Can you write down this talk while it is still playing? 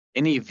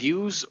Any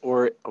views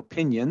or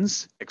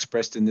opinions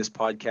expressed in this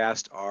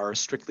podcast are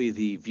strictly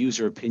the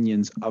views or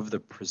opinions of the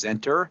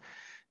presenter.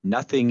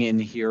 Nothing in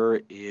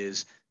here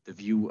is the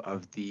view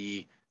of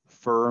the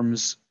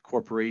firms,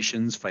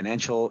 corporations,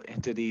 financial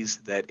entities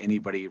that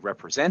anybody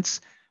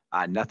represents.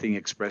 Nothing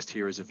expressed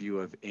here is a view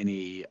of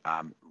any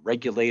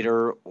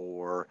regulator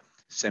or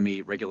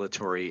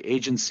semi-regulatory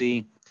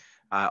agency.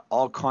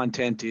 All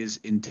content is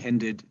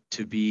intended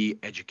to be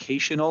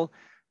educational.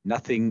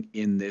 Nothing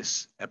in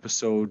this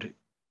episode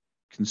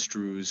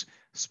construes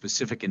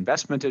specific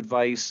investment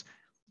advice.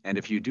 And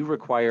if you do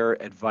require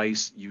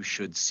advice, you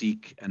should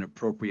seek an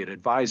appropriate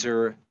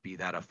advisor, be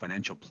that a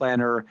financial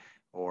planner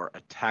or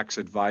a tax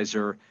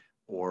advisor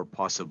or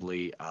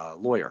possibly a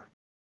lawyer.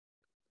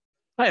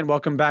 Hi, and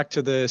welcome back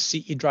to the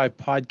CE Drive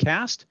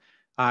podcast.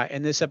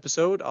 In this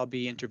episode, I'll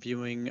be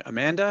interviewing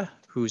Amanda,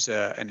 who's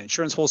an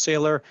insurance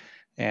wholesaler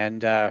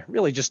and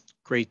really just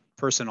great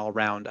person all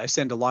around. I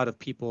send a lot of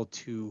people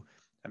to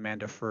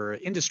Amanda for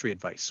industry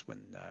advice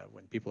when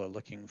people are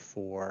looking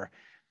for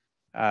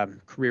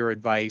career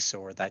advice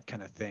or that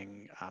kind of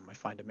thing. I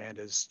find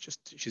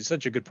she's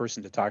such a good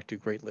person to talk to,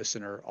 great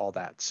listener, all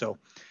that. So,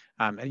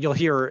 and you'll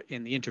hear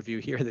in the interview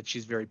here that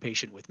she's very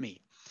patient with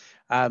me.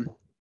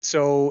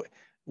 So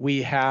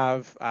we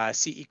have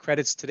CE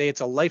credits today. It's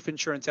a life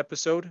insurance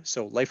episode.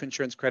 So life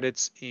insurance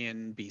credits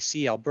in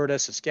BC, Alberta,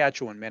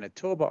 Saskatchewan,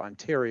 Manitoba,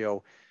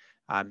 Ontario.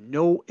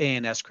 No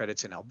ANS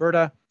credits in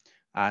Alberta.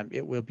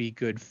 It will be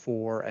good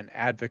for an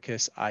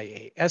Advocates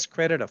IAS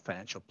credit, a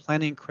financial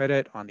planning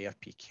credit on the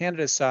FP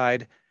Canada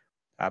side,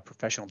 a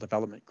professional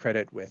development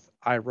credit with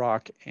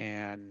IROC,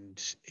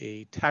 and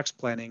a tax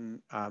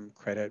planning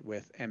credit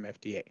with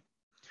MFDA.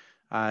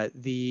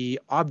 The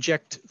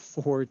object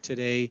for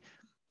today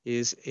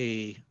is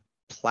a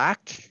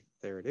plaque.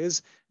 There it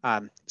is.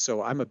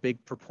 So I'm a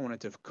big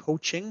proponent of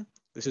coaching.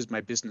 This is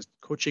my business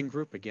coaching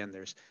group. Again,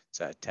 there's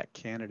Tech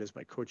Canada is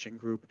my coaching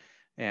group.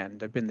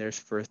 And I've been there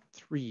for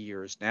 3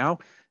 years now.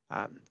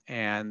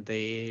 And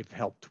they've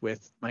helped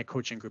with, my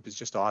coaching group is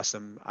just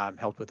awesome,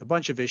 helped with a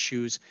bunch of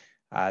issues.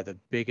 The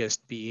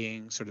biggest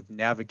being sort of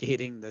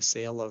navigating the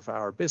sale of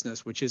our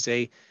business, which is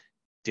a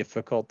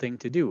difficult thing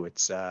to do.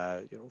 It's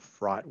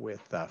fraught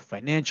with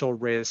financial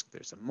risk,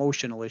 there's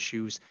emotional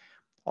issues,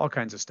 all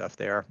kinds of stuff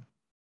there.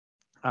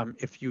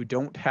 If you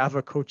don't have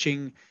a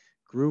coaching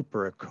group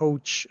or a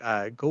coach,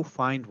 go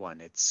find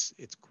one. It's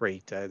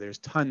great. There's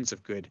tons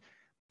of good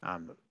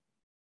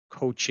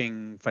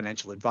coaching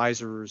financial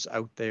advisors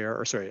out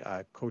there,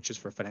 coaches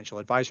for financial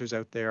advisors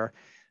out there.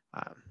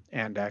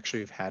 And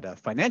actually we've had a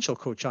financial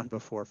coach on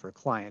before for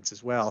clients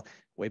as well.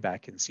 Way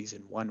back in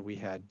season 1, we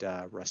had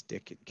Russ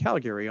Dick in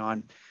Calgary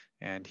on,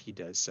 and he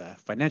does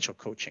financial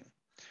coaching.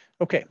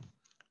 Okay,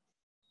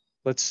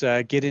 let's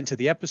get into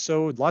the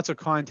episode. Lots of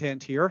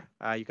content here.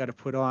 You got to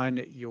put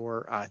on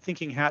your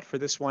thinking hat for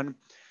this one.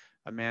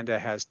 Amanda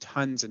has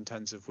tons and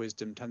tons of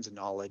wisdom, tons of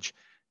knowledge,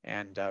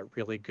 and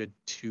really good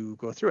to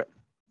go through it.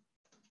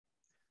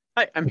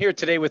 Hi, I'm here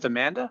today with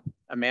Amanda.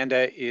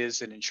 Amanda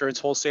is an insurance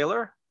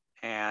wholesaler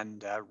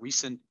and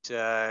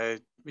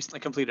recently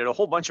completed a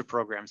whole bunch of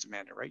programs.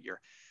 Amanda, right? Your,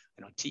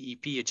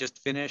 TEP you just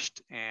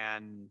finished,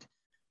 and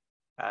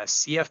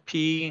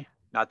CFP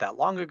not that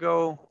long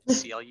ago.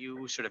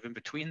 CLU sort of in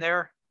between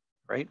there,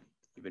 right?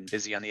 You've been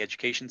busy on the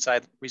education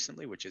side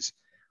recently, which is,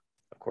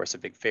 of course, a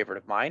big favorite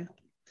of mine.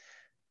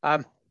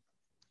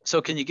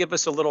 So, can you give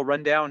us a little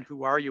rundown?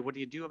 Who are you? What do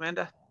you do,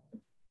 Amanda?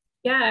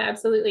 Yeah,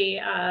 absolutely.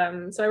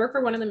 So I work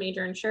for one of the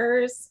major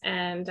insurers,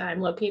 and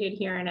I'm located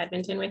here in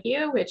Edmonton with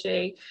you, which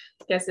I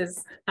guess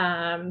is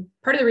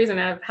part of the reason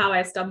of how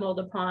I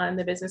stumbled upon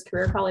the business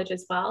career college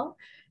as well.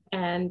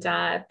 And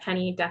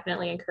Penny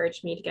definitely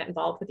encouraged me to get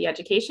involved with the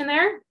education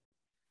there.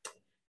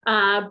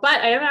 But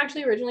I am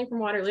actually originally from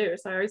Waterloo.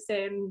 So I always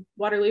say in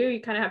Waterloo, you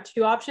kind of have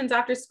 2 options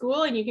after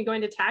school, and you can go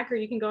into tech or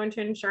you can go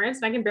into insurance.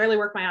 And I can barely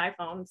work my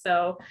iPhone.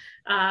 So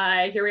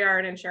here we are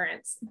in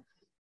insurance.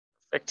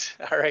 Perfect.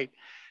 All right.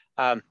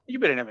 You've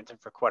been in Edmonton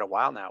for quite a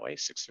while now,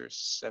 6 or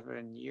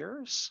 7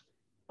 years?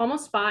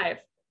 Almost 5.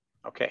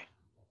 Okay.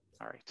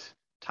 All right.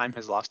 Time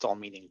has lost all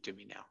meaning to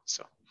me now.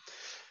 So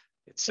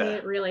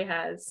it really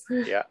has.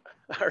 Yeah.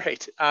 All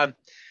right.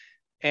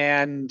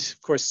 And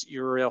of course,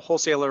 you're a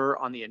wholesaler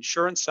on the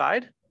insurance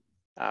side.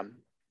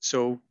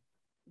 So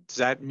does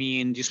that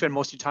mean, do you spend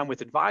most of your time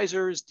with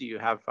advisors? Do you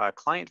have a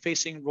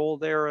client-facing role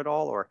there at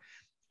all? Or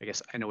I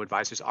guess I know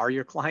advisors are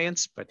your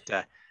clients, but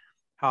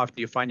how often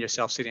do you find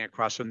yourself sitting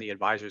across from the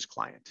advisor's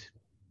client?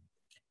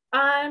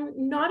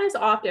 Not as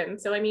often.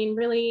 So, I mean,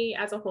 really,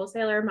 as a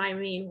wholesaler, my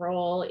main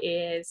role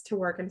is to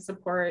work and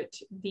support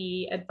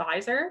the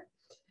advisor.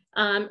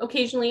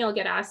 Occasionally, I'll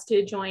get asked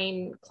to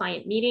join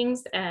client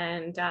meetings,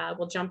 and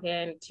we'll jump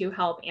in to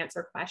help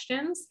answer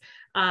questions.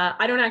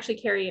 I don't actually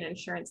carry an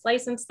insurance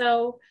license,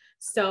 though.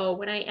 So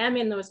when I am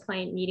in those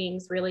client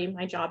meetings, really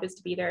my job is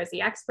to be there as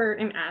the expert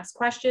and ask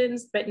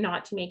questions, but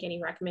not to make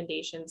any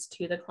recommendations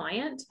to the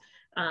client.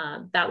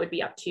 That would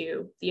be up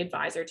to the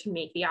advisor to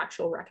make the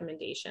actual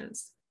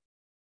recommendations.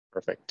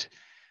 Perfect.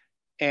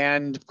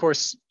 And of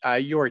course,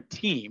 your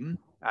team,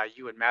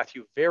 you and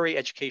Matthew, very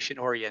education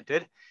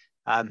oriented.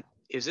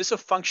 Is this a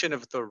function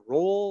of the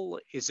role?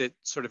 Is it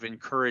sort of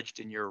encouraged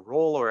in your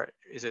role, or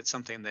is it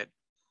something that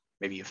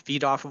maybe you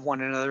feed off of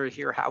one another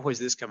here? How has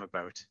this come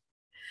about?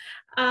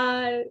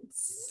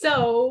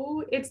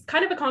 So it's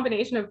kind of a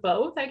combination of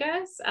both, I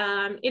guess.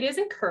 It is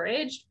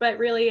encouraged, but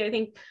really, I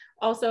think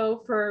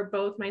also for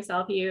both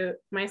myself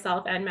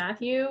and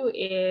Matthew,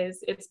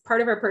 it's part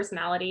of our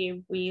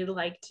personality. We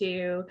like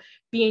to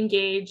be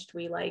engaged.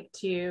 We like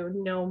to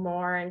know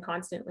more and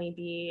constantly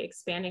be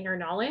expanding our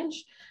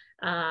knowledge.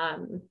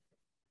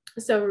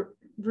 So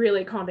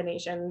really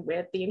combination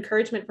with the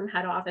encouragement from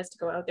head office to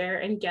go out there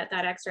and get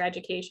that extra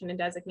education and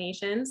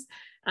designations,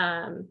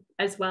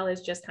 as well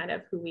as just kind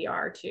of who we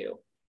are too.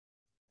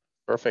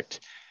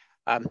 Perfect.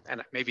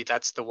 And maybe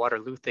that's the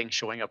Waterloo thing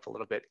showing up a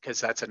little bit, because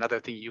that's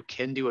another thing you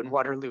can do in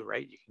Waterloo,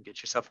 right? You can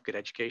get yourself a good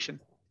education.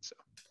 So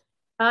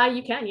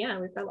you can, yeah.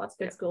 We've got lots of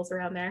good schools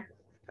around there.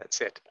 That's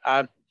it.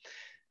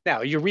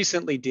 Now, you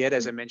recently did,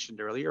 as I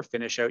mentioned earlier,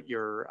 finish out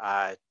your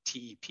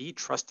TEP,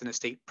 Trust and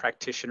Estate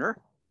Practitioner,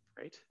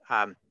 right?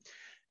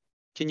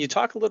 Can you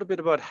talk a little bit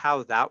about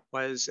how that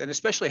was, and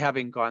especially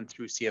having gone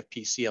through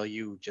CFP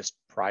CLU just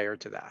prior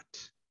to that?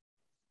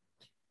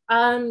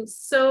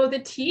 So the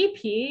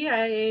TEP,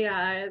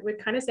 I would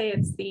kind of say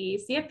it's the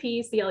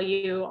CFP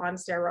CLU on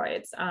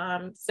steroids.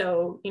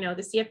 So, the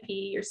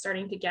CFP, you're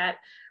starting to get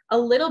a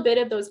little bit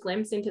of those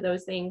glimpses into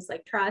those things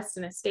like trust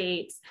and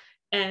estates,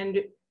 and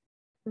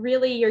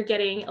really you're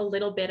getting a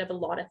little bit of a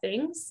lot of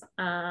things.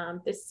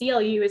 The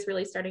CLU is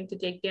really starting to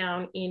dig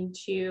down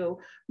into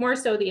more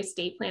so the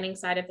estate planning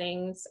side of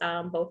things,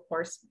 both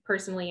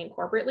personally and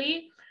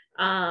corporately.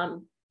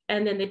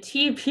 And then the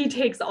TEP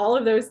takes all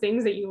of those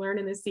things that you learn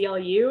in the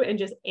CLU and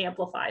just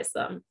amplifies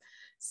them.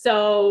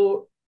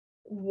 So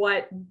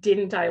what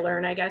didn't I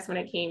learn, I guess, when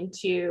it came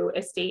to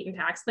estate and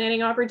tax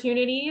planning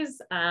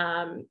opportunities?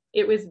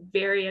 It was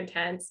very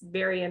intense,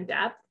 very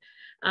in-depth.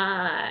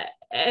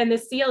 And the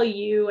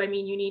CLU, I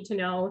mean, you need to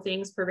know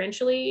things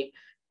provincially,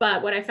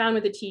 but what I found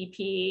with the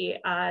TEP,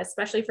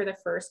 especially for the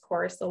first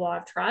course, the Law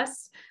of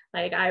Trust,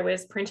 like I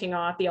was printing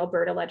off the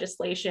Alberta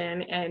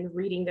legislation and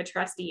reading the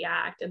Trustee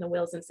Act and the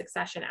Wills and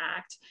Succession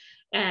Act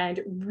and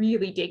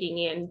really digging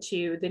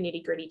into the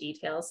nitty-gritty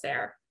details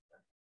there.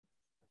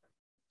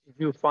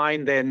 You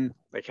find then,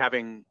 like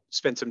having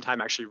spent some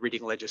time actually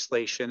reading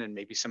legislation and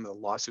maybe some of the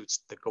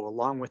lawsuits that go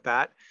along with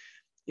that,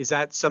 is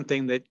that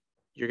something that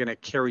you're going to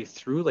carry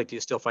through? Like, do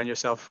you still find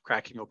yourself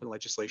cracking open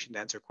legislation to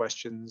answer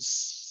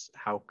questions?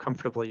 How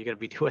comfortable are you going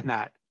to be doing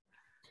that?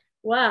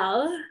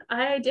 Well,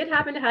 I did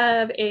happen to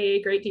have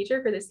a great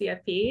teacher for the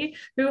CFP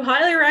who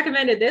highly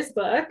recommended this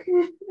book,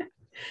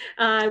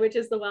 which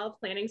is the Wealth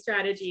Planning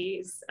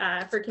Strategies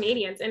for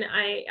Canadians. And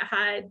I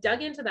had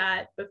dug into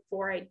that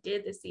before I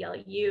did the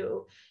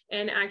CLU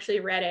and actually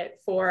read it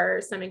for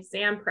some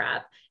exam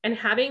prep. And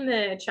having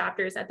the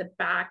chapters at the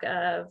back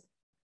of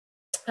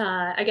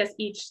I guess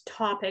each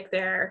topic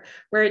there,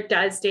 where it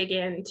does dig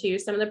into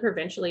some of the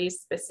provincially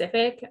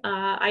specific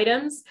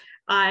items.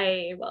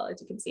 Well, as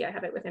you can see, I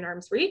have it within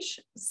arm's reach.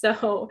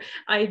 So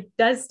it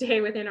does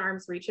stay within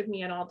arm's reach of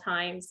me at all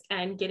times,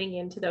 and getting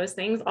into those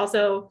things.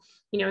 Also,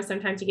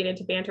 sometimes you get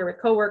into banter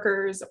with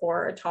coworkers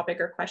or a topic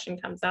or question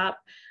comes up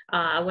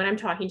when I'm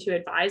talking to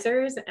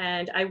advisors,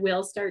 and I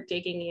will start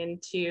digging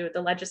into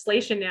the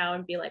legislation now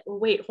and be like, well,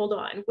 wait, hold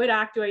on. What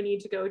act do I need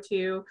to go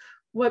to?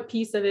 What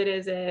piece of it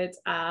is it?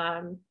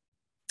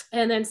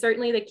 And then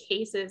certainly the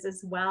cases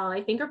as well,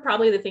 I think are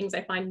probably the things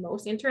I find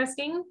most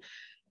interesting.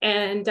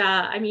 And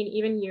I mean,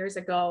 even years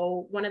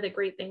ago, one of the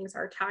great things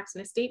our tax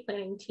and estate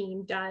planning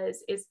team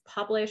does is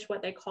publish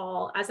what they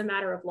call As a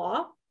Matter of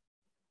Law.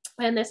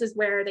 And this is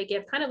where they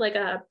give kind of like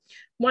a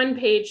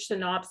one-page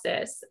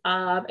synopsis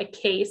of a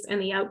case and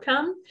the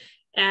outcome.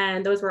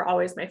 And those were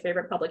always my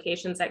favorite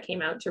publications that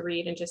came out to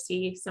read and just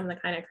see some of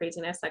the kind of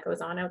craziness that goes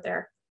on out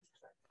there.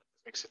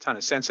 Makes a ton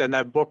of sense. And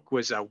that book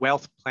was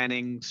Wealth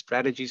Planning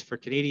Strategies for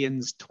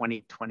Canadians,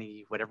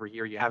 2020, whatever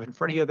year you have in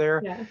front of you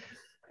there. Yeah.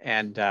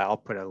 And I'll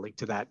put a link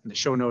to that in the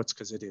show notes,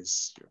 because it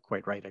is, you're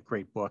quite right, a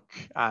great book,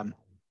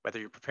 whether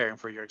you're preparing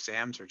for your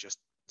exams or just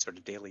sort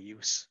of daily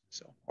use,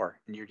 or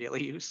in your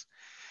daily use.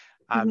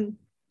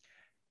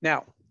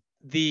 Now,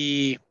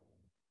 the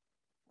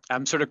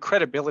sort of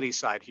credibility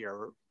side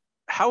here,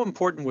 how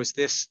important was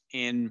this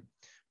in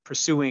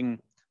pursuing,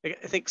 I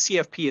think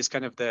CFP is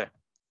kind of the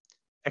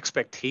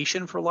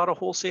expectation for a lot of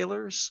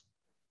wholesalers,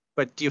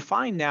 but do you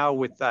find now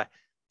with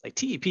like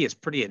TEP is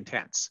pretty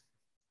intense,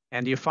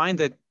 and do you find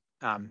that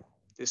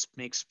this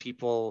makes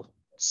people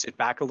sit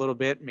back a little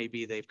bit?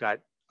 Maybe they've got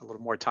a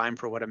little more time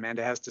for what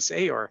Amanda has to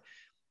say, or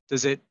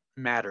does it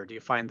matter? Do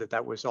you find that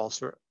that was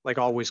also like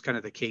always kind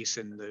of the case,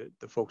 and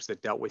the folks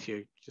that dealt with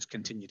you just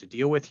continue to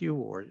deal with you,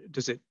 or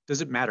does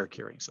it matter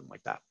carrying something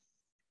like that?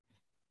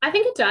 I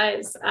think it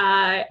does.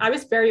 I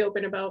was very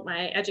open about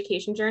my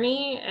education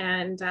journey.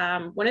 And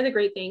one of the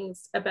great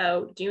things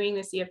about doing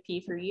the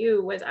CFP for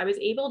you was I was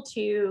able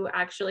to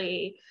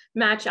actually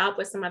match up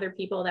with some other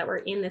people that were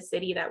in the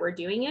city that were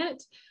doing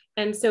it.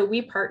 And so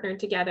we partnered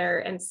together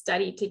and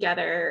studied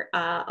together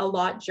a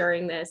lot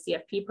during the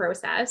CFP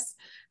process.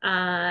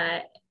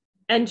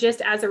 And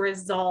just as a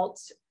result,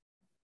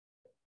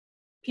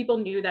 people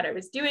knew that I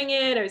was doing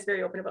it. I was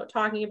very open about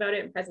talking about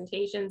it in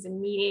presentations and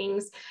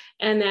meetings.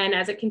 And then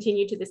as it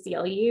continued to the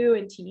CLU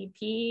and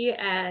TEP,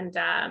 and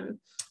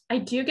I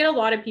do get a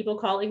lot of people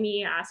calling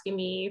me, asking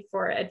me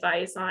for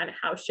advice on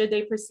how should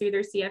they pursue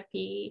their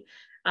CFP?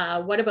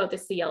 What about the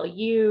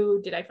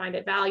CLU? Did I find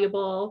it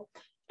valuable?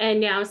 And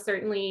now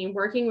certainly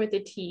working with the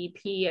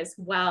TEP as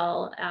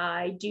well,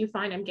 I do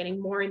find I'm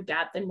getting more in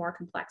depth and more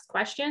complex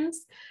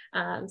questions.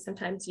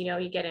 Sometimes, you know,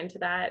 you get into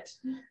that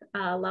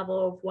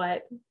level of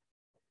what,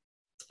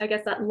 I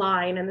guess, that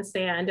line in the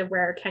sand of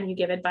where can you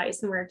give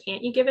advice and where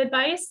can't you give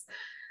advice.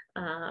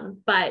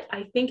 But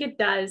I think it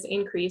does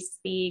increase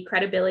the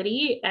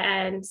credibility,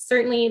 and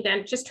certainly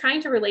then just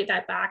trying to relate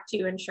that back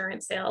to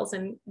insurance sales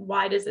and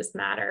why does this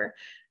matter?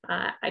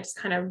 I just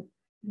kind of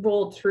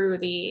rolled through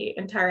the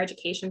entire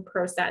education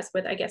process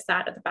with, I guess,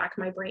 that at the back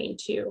of my brain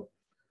too.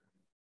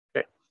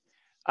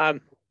 Okay.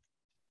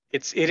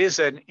 It is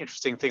an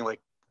interesting thing, like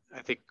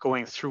I think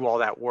going through all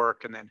that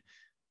work and then,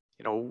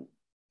 you know,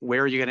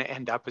 where are you going to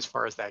end up as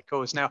far as that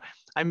goes? Now,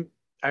 I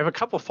have a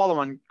couple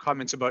follow-on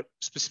comments about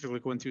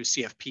specifically going through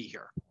CFP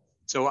here.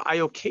 So I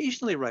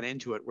occasionally run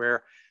into it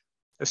where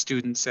a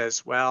student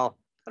says, well,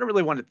 I don't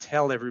really want to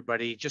tell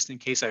everybody just in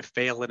case I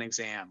fail an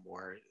exam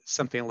or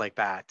something like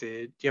that.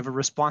 Do you have a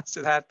response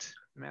to that,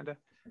 Amanda?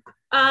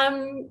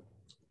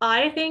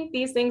 I think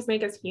these things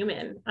make us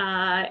human.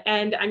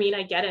 And I mean,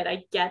 I get it.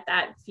 I get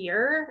that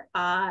fear.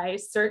 I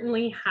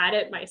certainly had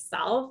it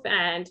myself.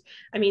 And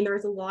I mean, there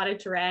was a lot of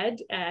dread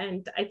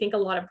and I think a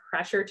lot of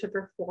pressure to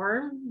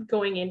perform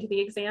going into the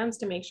exams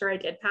to make sure I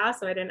did pass.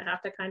 So I didn't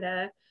have to kind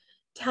of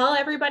tell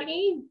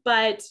everybody.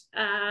 But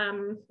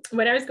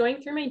when I was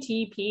going through my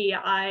TEP,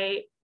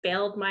 I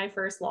failed my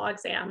first law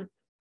exam.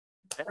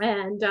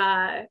 And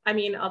I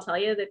mean, I'll tell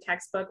you, the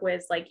textbook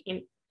was like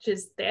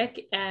inches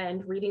thick,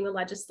 and reading the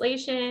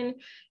legislation,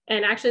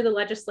 and actually the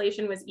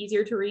legislation was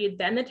easier to read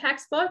than the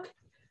textbook.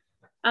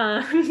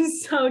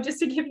 So just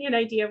to give you an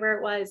idea where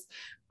it was,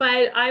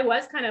 but I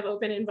was kind of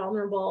open and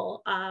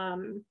vulnerable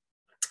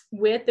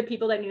with the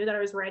people that knew that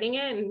I was writing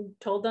it and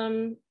told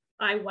them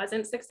I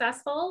wasn't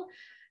successful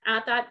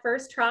at that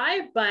first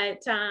try.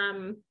 But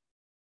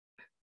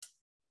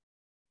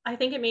I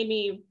think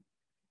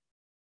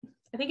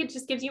it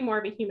just gives you more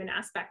of a human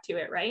aspect to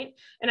it, right?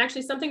 And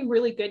actually something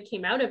really good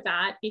came out of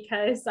that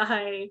because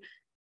I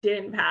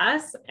didn't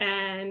pass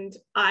and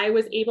I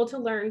was able to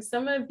learn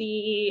some of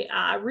the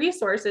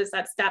resources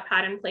that STEP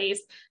had in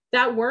place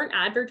that weren't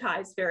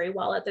advertised very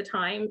well at the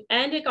time.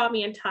 And it got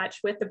me in touch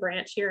with the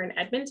branch here in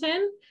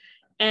Edmonton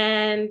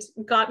and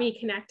got me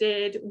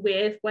connected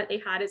with what they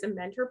had as a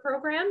mentor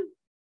program.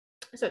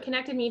 So it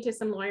connected me to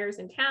some lawyers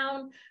in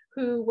town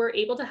who were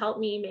able to help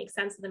me make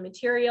sense of the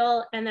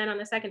material. And then on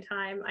the second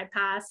time, I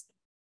passed,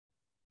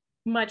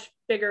 much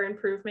bigger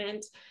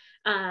improvement.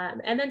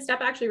 And then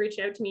STEP actually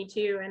reached out to me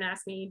too and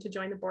asked me to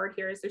join the board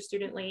here as their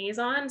student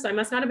liaison. So I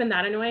must not have been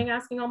that annoying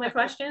asking all my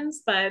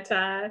questions, but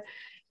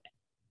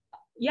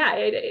yeah,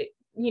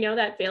 you know,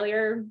 that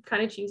failure,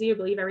 kind of cheesy, I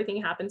believe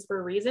everything happens for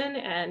a reason.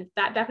 And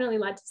that definitely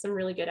led to some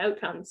really good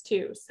outcomes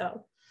too.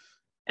 So.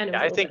 And it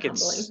was I think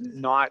it's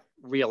not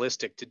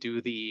realistic to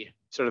do the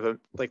sort of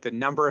the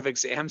number of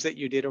exams that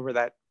you did over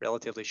that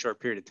relatively short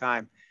period of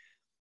time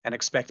and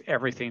expect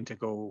everything to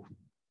go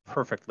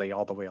perfectly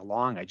all the way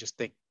along. I just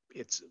think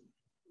it's,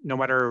 no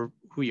matter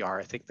who you are,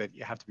 I think that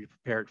you have to be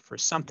prepared for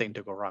something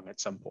to go wrong at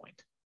some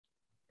point.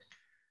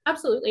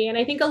 Absolutely. And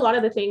I think a lot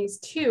of the things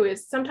too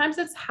is sometimes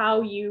it's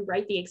how you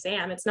write the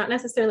exam. It's not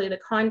necessarily the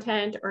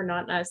content or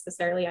not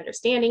necessarily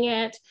understanding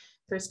it.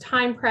 There's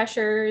time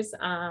pressures.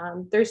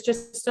 There's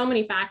just so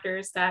many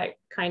factors that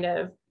kind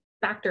of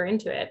factor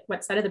into it.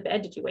 What side of the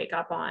bed did you wake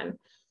up on?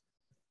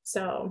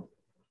 So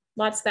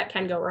lots that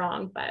can go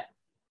wrong, but.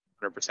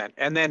 100%.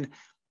 And then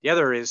the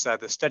other is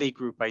the study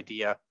group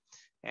idea.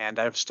 And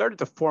I've started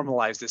to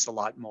formalize this a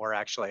lot more,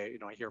 actually. You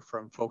know, I hear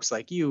from folks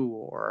like you,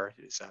 or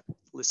there's a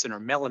listener,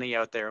 Melanie,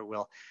 out there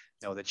will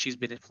know that she's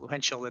been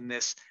influential in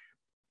this,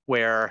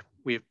 where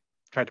we've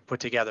tried to put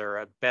together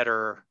a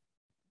better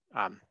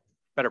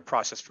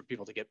process for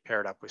people to get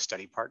paired up with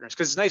study partners.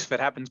 Because it's nice if it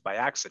happens by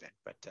accident,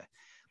 but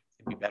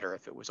it'd be better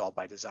if it was all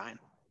by design.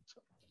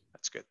 So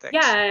that's good. Thanks.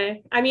 Yeah,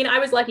 I mean, I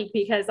was lucky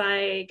because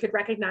I could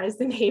recognize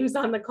the names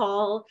on the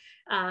call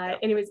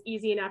and it was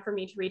easy enough for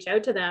me to reach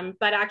out to them.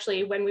 But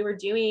actually, when we were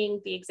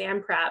doing the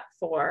exam prep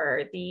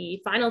for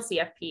the final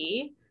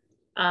CFP,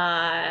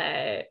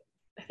 I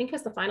think it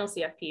was the final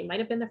CFP, might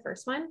have been the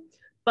first one,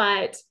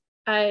 but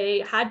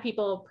I had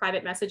people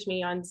private message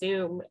me on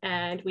Zoom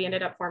and we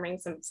ended up forming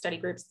some study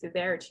groups through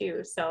there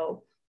too.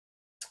 So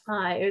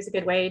it was a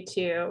good way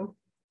to,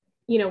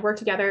 you know, work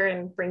together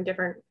and bring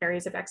different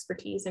areas of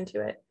expertise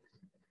into it.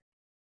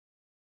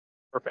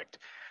 Perfect.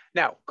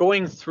 Now,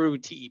 going through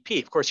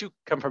TEP, of course, you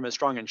come from a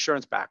strong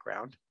insurance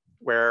background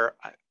where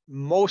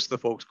most of the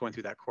folks going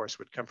through that course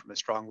would come from a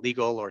strong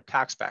legal or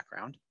tax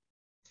background.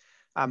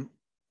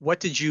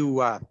 What did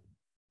you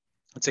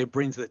let's say,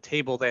 bring to the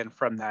table then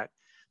from that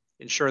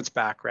insurance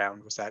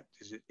background? Does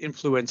it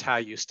influence how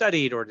you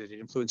studied, or did it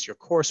influence your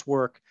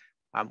coursework?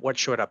 What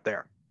showed up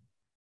there?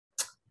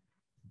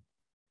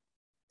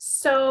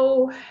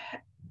 So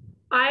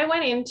I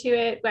went into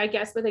it, I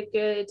guess, with a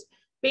good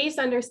base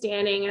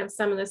understanding of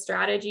some of the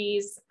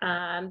strategies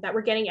that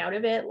we're getting out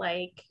of it,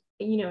 like,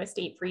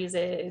 estate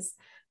freezes,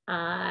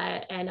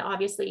 and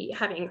obviously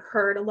having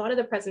heard a lot of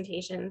the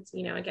presentations,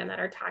 again, that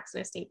our tax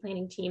and estate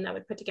planning team that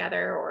would put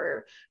together,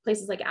 or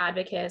places like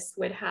Advocates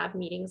would have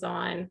meetings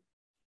on,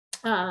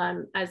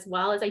 as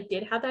well as I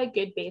did have that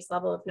good base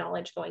level of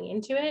knowledge going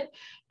into it.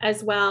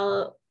 As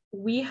well,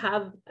 we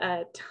have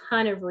a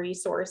ton of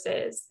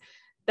resources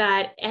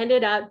that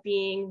ended up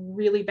being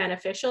really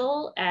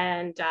beneficial,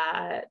 and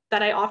that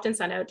I often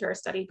send out to our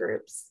study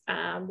groups,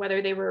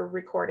 whether they were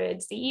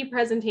recorded CE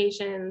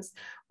presentations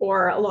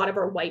or a lot of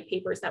our white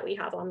papers that we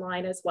have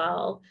online as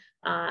well.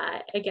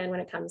 Again, when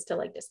it comes to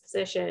like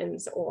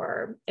dispositions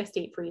or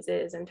estate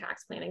freezes and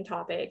tax planning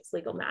topics,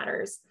 legal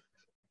matters,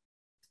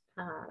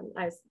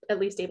 I was at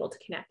least able to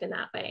connect in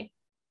that way.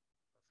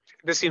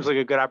 This seems like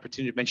a good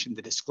opportunity to mention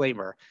the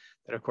disclaimer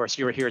that, of course,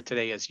 you're here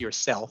today as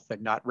yourself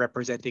and not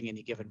representing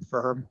any given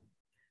firm.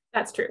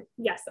 That's true.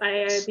 Yes,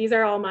 these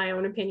are all my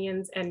own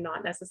opinions and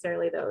not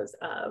necessarily those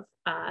of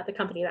the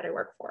company that I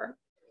work for.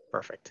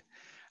 Perfect.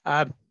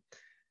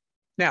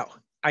 Now,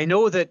 I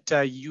know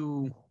that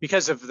you,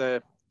 because of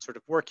the sort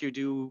of work you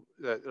do,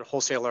 the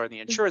wholesaler on the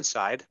insurance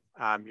side,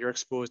 you're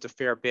exposed a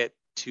fair bit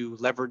to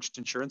leveraged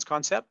insurance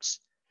concepts.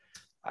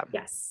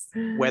 Yes.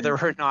 Whether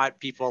or not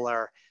people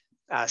are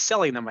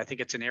selling them, I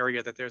think it's an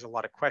area that there's a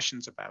lot of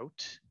questions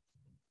about.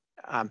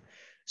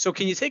 So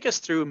can you take us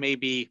through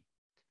maybe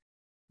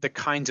the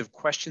kinds of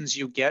questions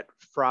you get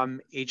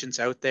from agents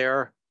out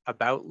there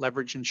about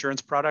leveraged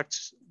insurance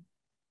products?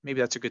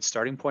 Maybe that's a good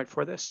starting point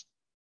for this.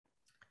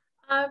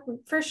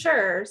 For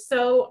sure.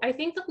 So I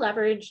think the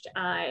leveraged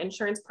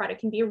insurance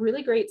product can be a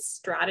really great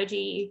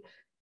strategy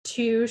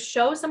to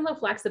show some of the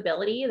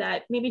flexibility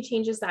that maybe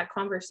changes that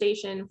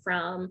conversation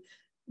from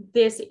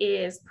this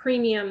is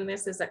premium,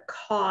 this is a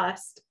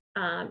cost,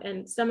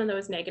 and some of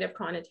those negative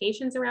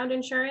connotations around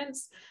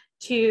insurance,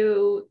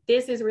 to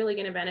this is really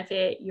going to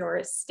benefit your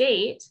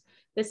estate.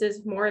 This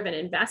is more of an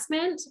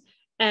investment.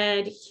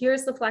 And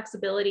here's the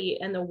flexibility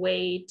and the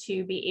way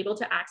to be able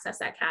to access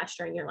that cash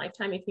during your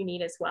lifetime if you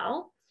need as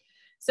well.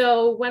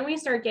 So when we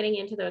start getting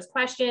into those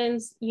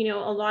questions, a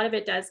lot of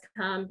it does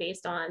come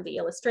based on the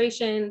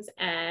illustrations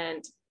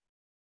and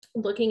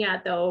looking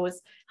at those,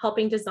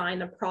 helping design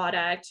the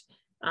product,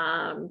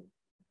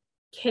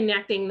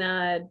 connecting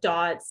the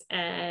dots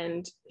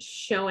and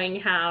showing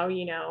how,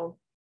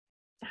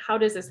 how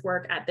does this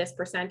work at this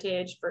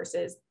percentage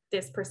versus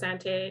this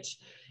percentage,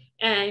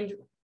 and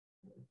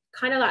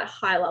kind of that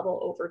high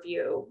level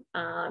overview,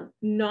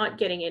 not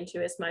getting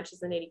into as much as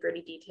the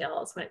nitty-gritty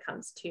details when it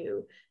comes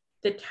to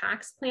the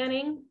tax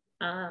planning.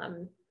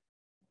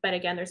 But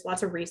again, there's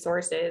lots of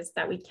resources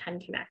that we can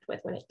connect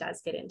with when it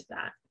does get into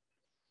that.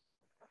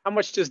 How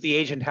much does the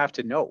agent have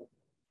to know?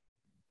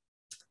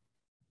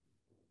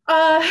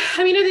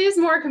 I mean, it is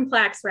more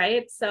complex,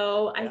 right?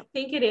 So yeah. I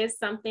think it is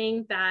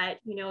something that,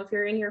 if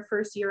you're in your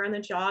first year on the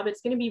job,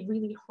 it's going to be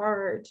really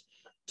hard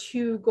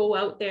to go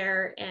out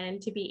there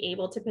and to be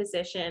able to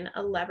position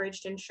a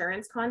leveraged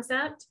insurance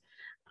concept.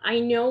 I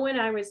know when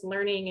I was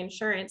learning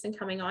insurance and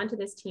coming onto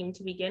this team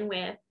to begin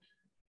with,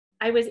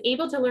 I was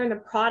able to learn the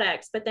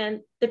products, but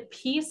then the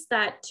piece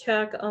that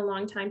took a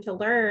long time to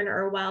learn,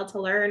 or a while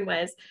to learn,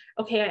 was,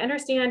 okay, I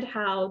understand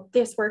how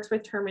this works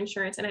with term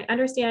insurance, and I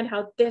understand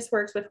how this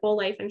works with whole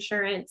life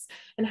insurance,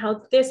 and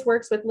how this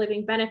works with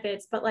living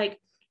benefits, but like,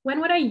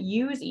 when would I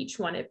use each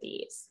one of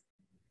these?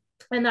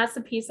 And that's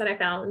the piece that I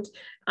found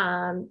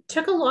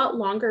took a lot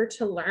longer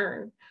to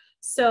learn.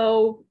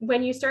 So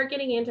when you start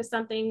getting into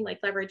something like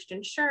leveraged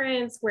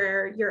insurance,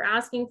 where you're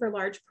asking for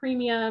large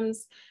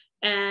premiums,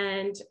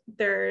 and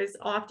there's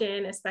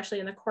often, especially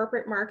in the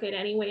corporate market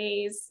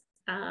anyways,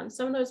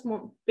 some of those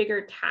more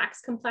bigger tax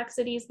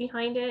complexities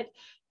behind it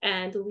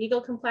and legal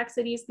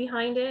complexities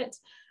behind it.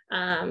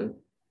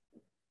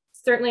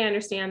 Certainly I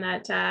understand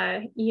that,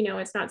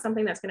 it's not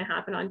something that's going to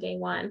happen on day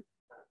one.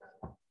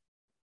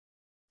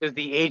 Does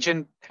the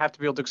agent have to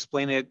be able to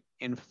explain it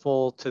in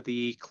full to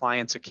the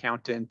client's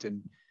accountant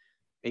and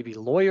maybe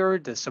lawyer?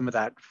 Does some of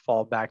that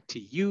fall back to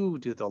you?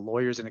 Do the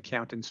lawyers and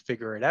accountants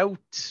figure it out?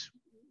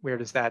 Where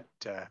does that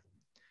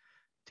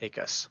take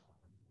us?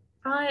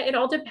 It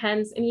all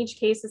depends, and each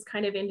case is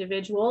kind of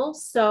individual.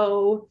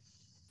 So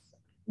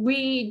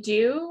we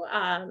do,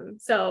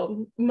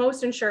 so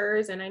most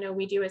insurers, and I know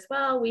we do as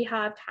well, we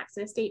have tax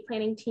and estate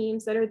planning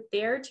teams that are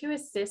there to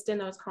assist in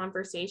those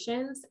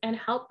conversations and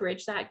help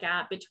bridge that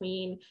gap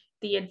between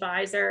the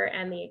advisor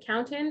and the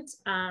accountant.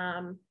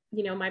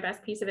 My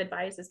best piece of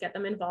advice is get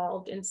them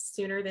involved in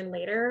sooner than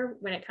later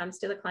when it comes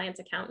to the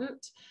client's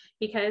accountant,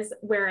 because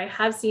where I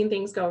have seen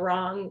things go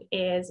wrong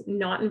is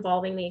not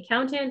involving the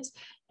accountant,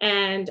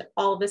 and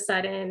all of a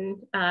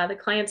sudden the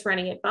client's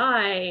running it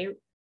by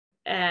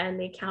and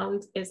the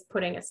accountant is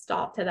putting a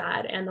stop to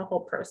that, and the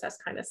whole process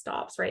kind of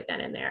stops right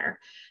then and there.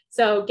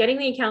 So getting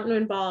the accountant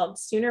involved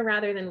sooner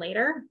rather than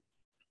later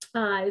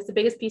is the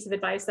biggest piece of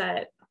advice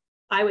that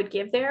I would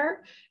give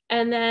there.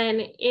 And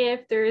then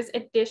if there's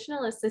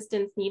additional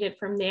assistance needed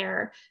from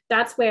there,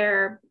 that's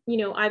where,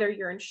 either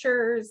your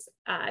insurers,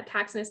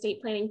 tax and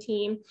estate planning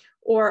team,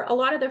 or a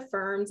lot of the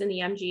firms and the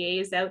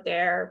MGAs out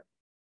there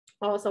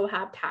also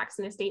have tax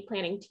and estate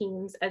planning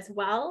teams as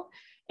well.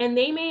 And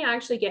they may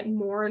actually get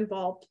more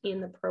involved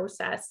in the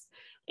process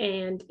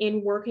and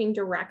in working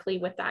directly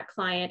with that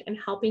client and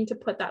helping to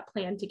put that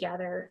plan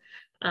together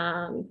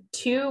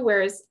too.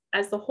 Whereas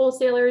as the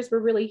wholesalers, we're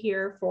really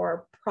here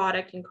for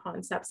product and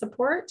concept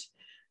support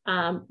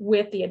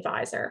with the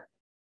advisor.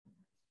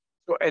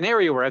 So an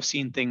area where I've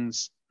seen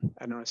things,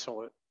 I don't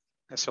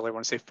necessarily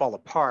want to say fall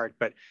apart,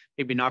 but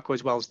maybe not go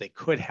as well as they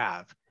could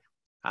have.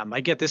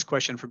 I get this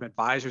question from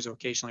advisors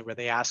occasionally where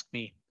they ask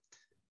me,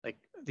 like,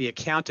 the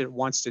accountant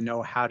wants to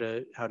know how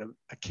to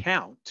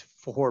account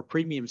for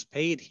premiums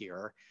paid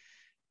here.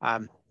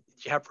 Do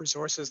you have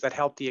resources that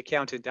help the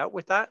accountant out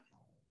with that?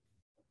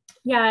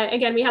 Yeah,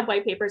 again, we have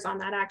white papers on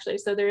that actually.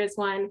 So there is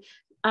one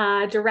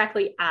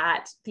directly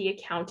at the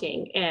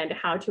accounting and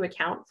how to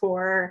account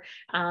for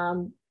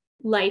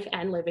life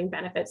and living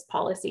benefits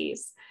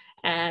policies.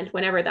 And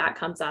whenever that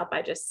comes up,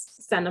 I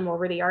just send them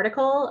over the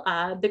article.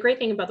 The great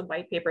thing about the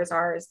white papers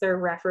is they're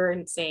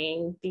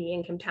referencing the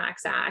Income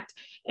Tax Act,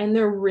 and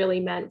they're really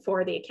meant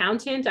for the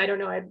accountant. I don't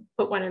know, I'd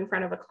put one in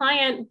front of a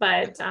client,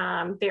 but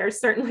they're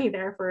certainly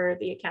there for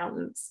the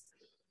accountants.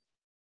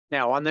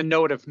 Now, on the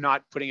note of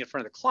not putting it in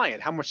front of the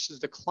client, how much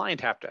does the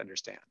client have to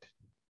understand?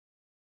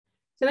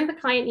 So I think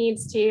the client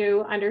needs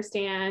to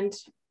understand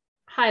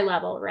high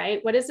level,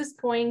 right? What is this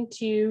going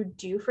to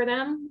do for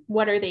them?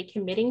 What are they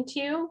committing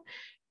to?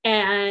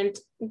 And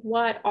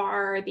what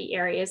are the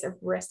areas of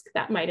risk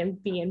that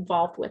might be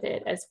involved with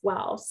it as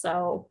well?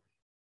 So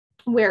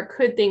where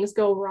could things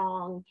go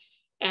wrong?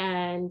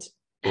 And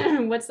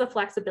what's the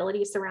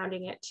flexibility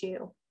surrounding it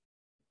too?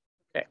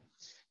 Okay.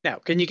 Now,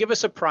 can you give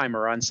us a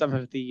primer on some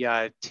of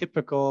the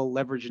typical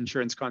leverage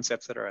insurance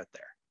concepts that are out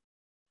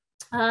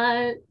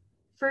there?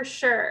 For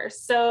sure.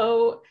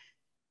 So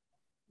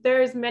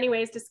there's many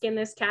ways to skin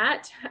this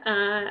cat,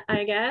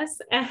 I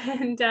guess.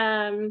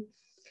 And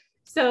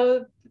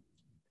so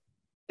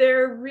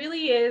there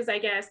really is, I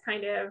guess,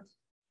 kind of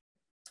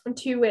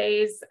two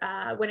ways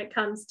when it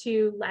comes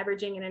to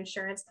leveraging an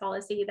insurance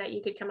policy that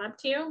you could come up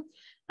to.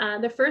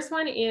 The first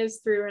one is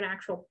through an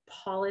actual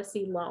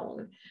policy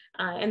loan.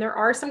 And there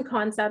are some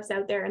concepts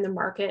out there in the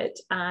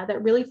market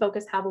that really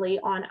focus heavily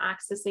on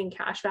accessing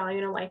cash value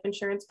in a life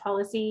insurance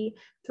policy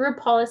through a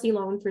policy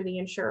loan through the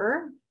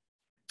insurer.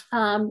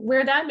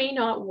 Where that may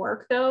not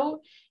work,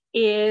 though,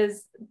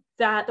 is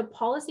that the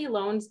policy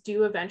loans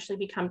do eventually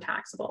become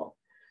taxable.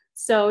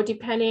 So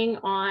depending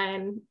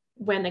on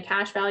when the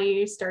cash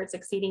value starts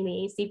exceeding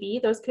the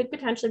ACB, those could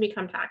potentially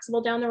become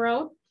taxable down the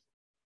road.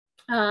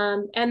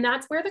 And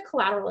that's where the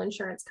collateral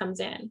insurance comes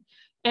in.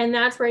 And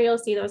that's where you'll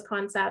see those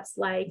concepts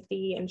like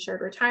the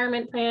insured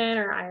retirement plan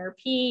or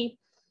IRP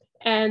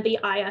and the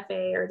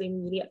IFA or the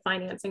immediate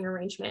financing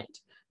arrangement.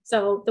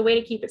 So the way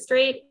to keep it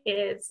straight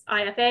is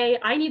IFA,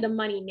 I need the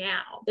money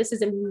now. This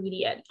is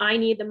immediate. I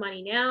need the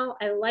money now.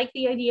 I like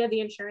the idea of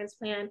the insurance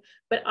plan,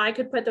 but I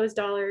could put those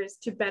dollars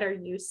to better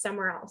use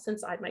somewhere else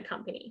inside my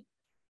company.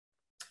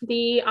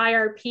 The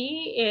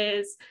IRP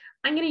is,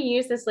 I'm going to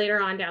use this later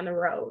on down the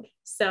road.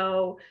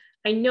 So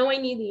I know I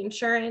need the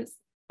insurance,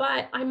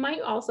 but I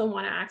might also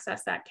want to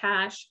access that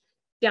cash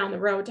down the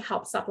road to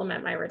help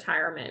supplement my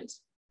retirement.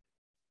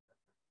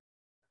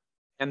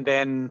 And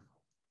then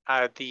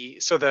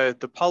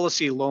the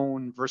policy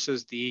loan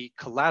versus the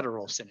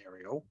collateral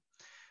scenario.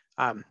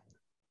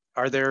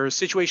 Are there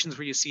situations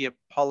where you see a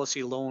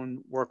policy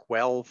loan work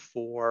well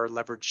for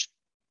leveraged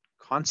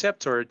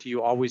concepts, or do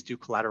you always do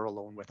collateral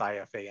loan with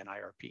IFA and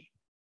IRP?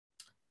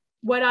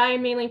 What I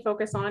mainly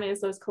focus on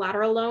is those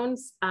collateral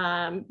loans.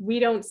 We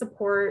don't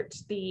support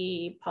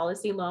the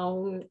policy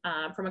loan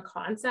from a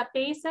concept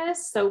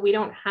basis. So we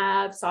don't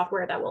have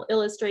software that will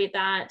illustrate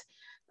that.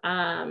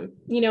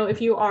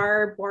 If you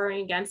are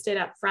borrowing against it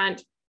up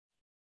front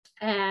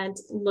and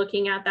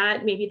looking at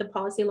that, maybe the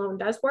policy loan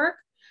does work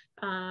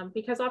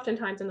because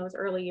oftentimes in those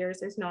early years,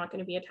 there's not going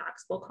to be a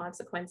taxable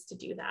consequence to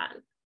do that.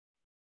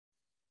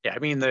 Yeah, I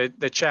mean,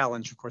 the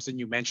challenge, of course, and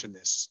you mentioned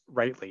this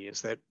rightly,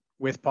 is that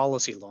with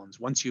policy loans,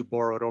 once you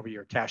borrow it over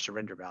your cash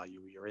surrender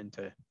value, you're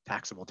into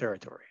taxable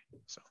territory.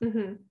 So,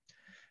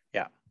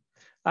 yeah.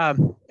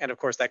 And of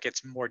course, that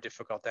gets more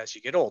difficult as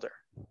you get older,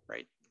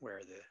 right? Where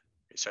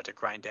you start to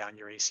grind down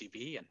your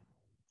ACV and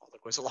all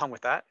that goes along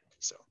with that.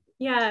 So,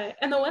 yeah.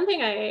 And the one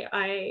thing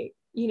I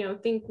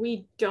think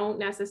we don't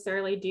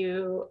necessarily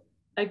do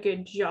a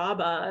good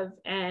job of,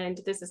 and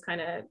this is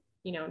kind of,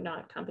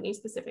 not company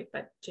specific,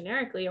 but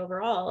generically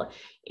overall,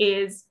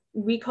 is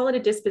we call it a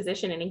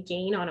disposition and a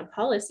gain on a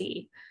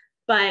policy.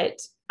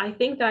 But I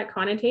think that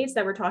connotates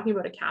that we're talking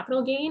about a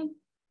capital gain.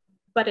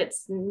 but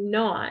it's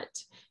not.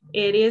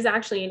 It is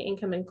actually an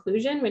income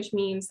inclusion, which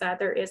means that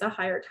there is a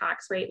higher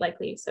tax rate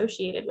likely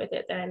associated with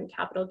it than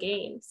capital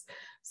gains.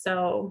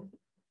 So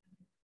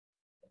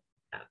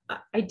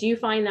I do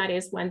find that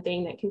is one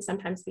thing that can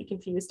sometimes be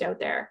confused out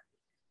there.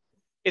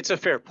 It's a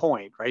fair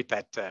point, right?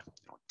 That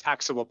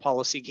taxable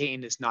policy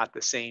gain is not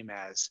the same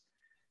as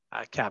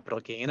capital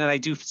gain. And I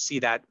do see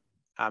that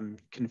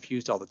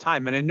confused all the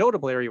time. And a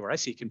notable area where I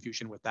see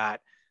confusion with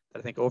that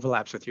I think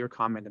overlaps with your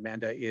comment,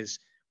 Amanda, is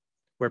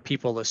where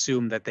people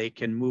assume that they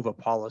can move a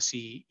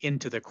policy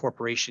into the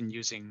corporation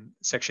using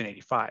Section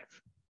 85,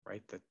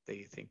 right? That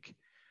they think,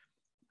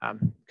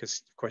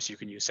 because of course you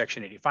can use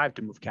Section 85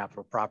 to move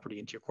capital property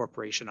into your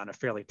corporation on a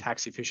fairly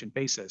tax efficient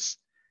basis,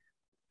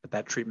 but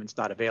that treatment's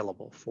not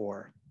available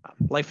for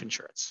life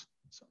insurance.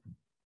 So.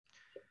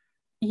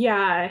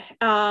 Yeah,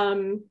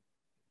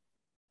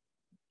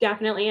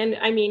 definitely. And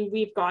I mean,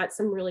 we've got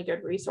some really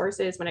good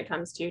resources when it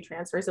comes to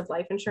transfers of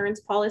life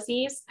insurance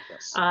policies.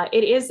 Yes.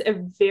 It is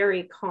a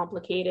very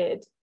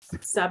complicated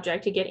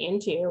subject to get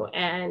into.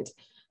 And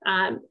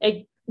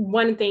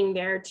one thing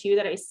there too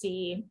that I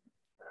see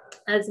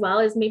as well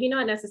is maybe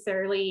not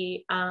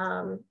necessarily,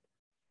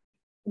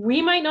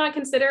 we might not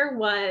consider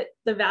what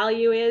the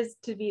value is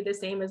to be the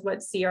same as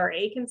what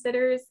CRA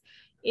considers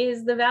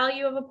is the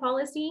value of a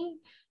policy.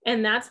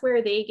 And that's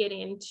where they get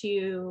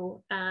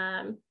into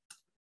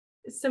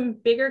some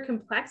bigger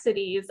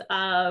complexities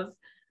of,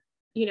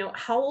 you know,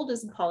 how old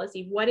is the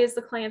policy? What is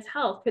the client's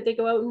health? Could they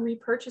go out and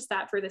repurchase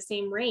that for the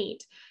same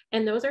rate?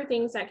 And those are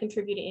things that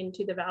contribute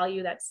into the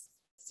value that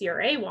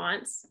CRA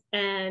wants.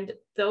 And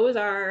those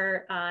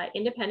are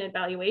independent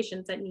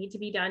valuations that need to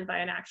be done by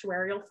an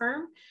actuarial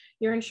firm.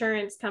 Your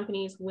insurance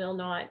companies will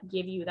not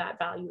give you that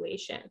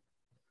valuation.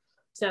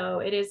 So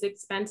it is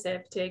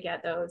expensive to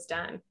get those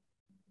done.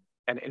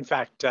 And in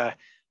fact,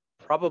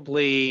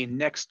 probably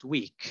next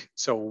week,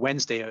 so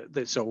Wednesday,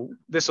 so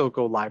this will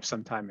go live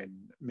sometime in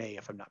May,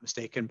 if I'm not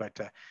mistaken, but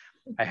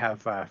I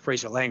have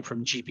Fraser Lang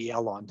from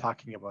GBL on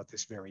talking about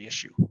this very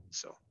issue.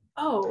 So.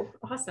 Oh,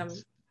 awesome.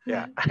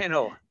 Yeah, I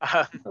know.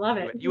 I love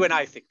it. You and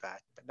I think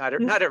that, but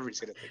not everybody's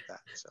going to think that.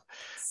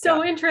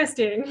 So yeah.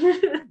 Interesting.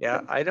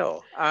 Yeah, I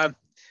know.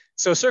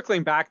 So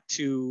circling back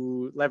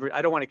to leverage,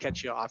 I don't want to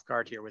catch you off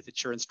guard here with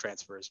insurance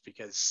transfers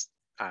because,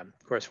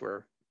 of course,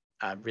 we're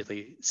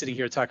really sitting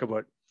here talking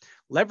about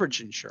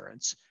leverage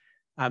insurance.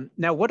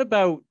 Now, what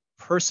about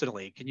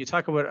personally? Can you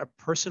talk about a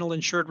personal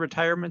insured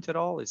retirement at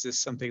all? Is this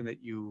something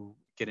that you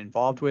get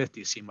involved with? Do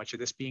you see much of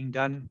this being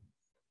done?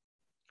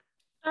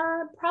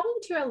 Probably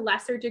to a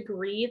lesser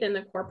degree than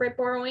the corporate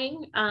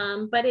borrowing,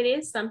 but it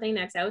is something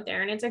that's out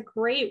there, and it's a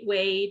great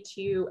way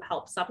to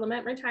help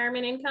supplement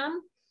retirement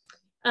income.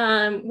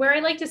 Where I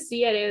like to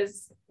see it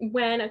is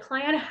when a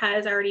client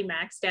has already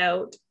maxed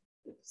out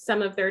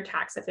some of their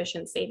tax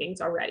efficient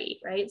savings already,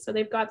 right? So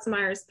they've got some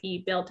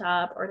RSP built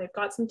up or they've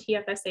got some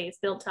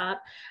TFSAs built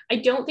up. I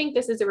don't think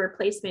this is a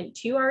replacement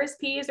to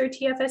RSPs or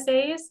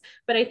TFSAs,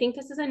 but I think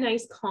this is a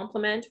nice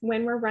complement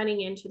when we're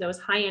running into those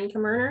high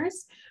income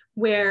earners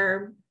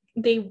where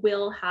they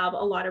will have a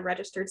lot of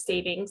registered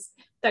savings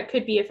that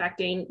could be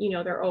affecting, you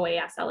know, their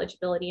OAS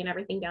eligibility and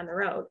everything down the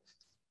road.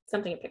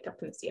 Something I picked up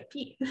from the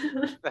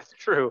CFP. That's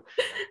true.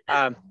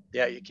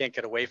 Yeah, you can't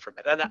get away from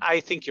it. And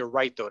I think you're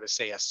right, though, to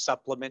say a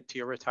supplement to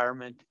your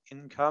retirement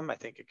income. I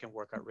think it can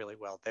work out really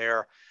well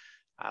there.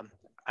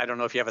 I don't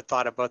know if you have a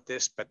thought about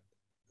this, but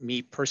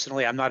me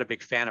personally, I'm not a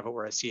big fan of it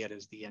where I see it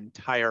as the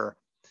entire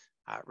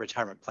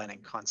retirement planning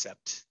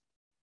concept.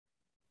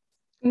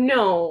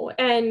 No,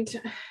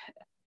 and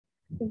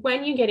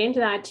when you get into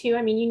that too,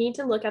 I mean, you need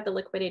to look at the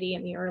liquidity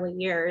in the early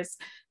years.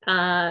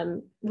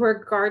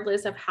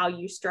 Regardless of how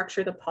you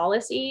structure the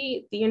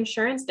policy, the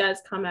insurance does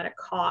come at a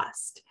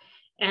cost.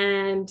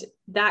 And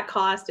that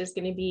cost is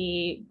going to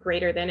be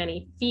greater than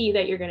any fee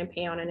that you're going to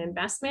pay on an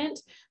investment.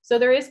 So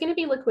there is going to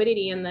be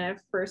liquidity in the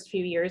first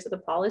few years of the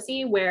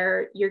policy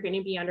where you're going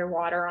to be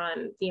underwater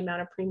on the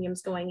amount of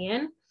premiums going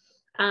in.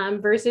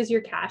 Versus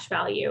your cash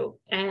value.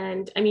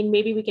 And I mean,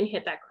 maybe we can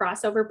hit that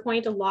crossover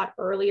point a lot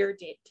earlier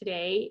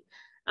today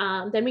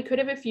than we could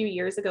have a few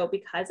years ago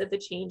because of the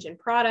change in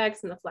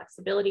products and the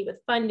flexibility with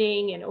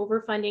funding and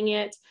overfunding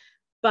it.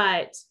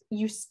 But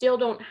you still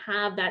don't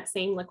have that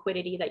same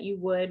liquidity that you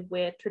would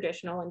with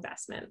traditional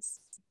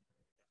investments.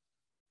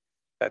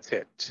 That's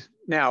it.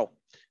 Now,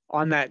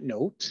 on that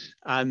note,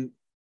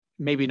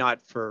 maybe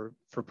not for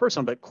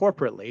personal, but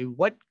corporately,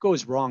 what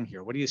goes wrong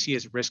here? What do you see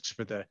as risks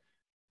for the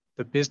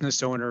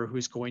business owner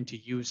who's going to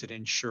use an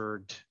an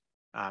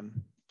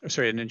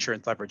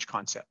insurance leverage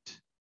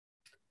concept?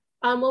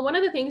 Well, one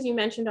of the things you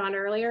mentioned on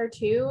earlier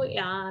too,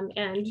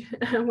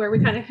 and where we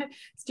kind of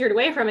steered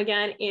away from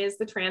again, is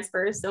the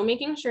transfers. So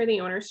making sure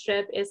the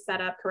ownership is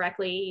set up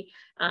correctly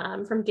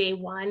from day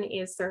one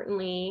is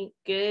certainly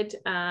good.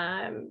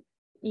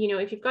 You know,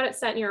 if you've got it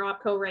set in your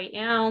opco right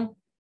now,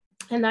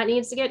 and that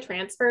needs to get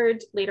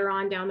transferred later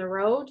on down the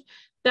road,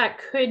 that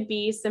could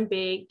be some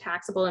big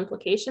taxable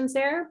implications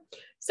there.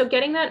 So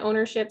getting that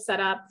ownership set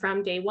up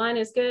from day one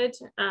is good.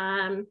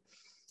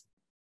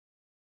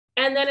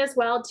 And then as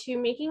well to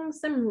making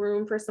some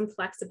room for some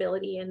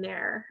flexibility in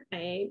there.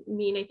 I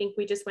mean, I think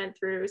we just went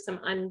through some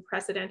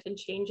unprecedented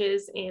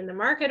changes in the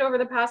market over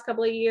the past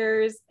couple of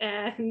years,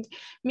 and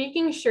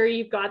making sure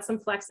you've got some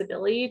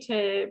flexibility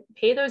to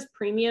pay those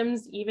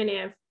premiums, even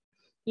if,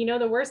 you know,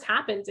 the worst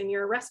happens and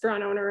you're a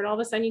restaurant owner and all of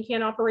a sudden you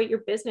can't operate your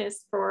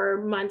business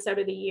for months out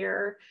of the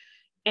year.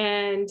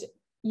 And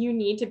you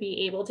need to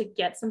be able to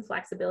get some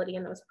flexibility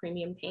in those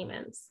premium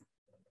payments.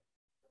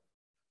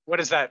 What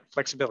does that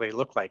flexibility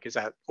look like? Is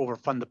that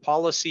overfund the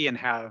policy and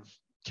have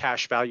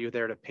cash value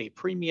there to pay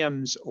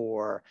premiums,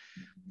 or,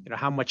 you know,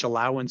 how much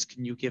allowance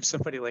can you give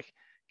somebody? Like,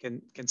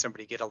 can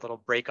somebody get a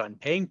little break on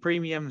paying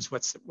premiums?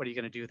 What are you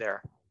going to do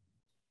there?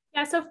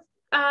 Yeah, so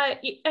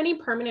any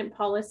permanent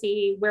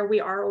policy where we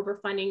are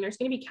overfunding, there's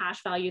going to be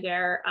cash value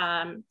there.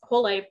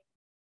 Whole life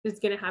is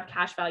going to have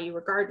cash value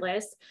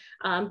regardless.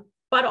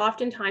 But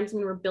oftentimes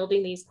when we're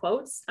building these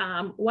quotes,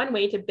 one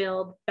way to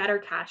build better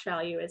cash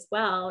value as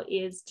well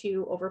is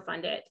to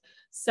overfund it.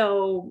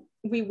 So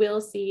we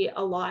will see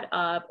a lot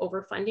of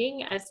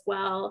overfunding as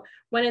well.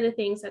 One of the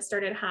things that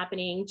started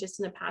happening just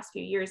in the past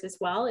few years as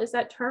well is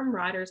that term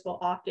riders will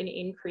often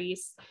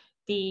increase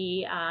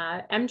the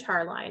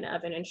MTAR line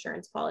of an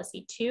insurance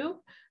policy too.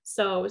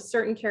 So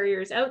certain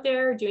carriers out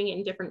there doing it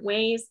in different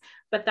ways,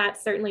 but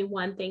that's certainly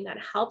one thing that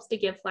helps to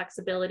give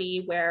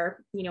flexibility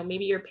where, you know,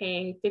 maybe you're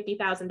paying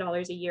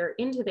 $50,000 a year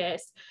into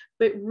this,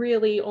 but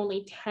really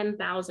only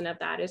 10,000 of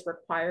that is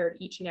required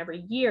each and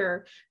every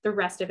year. The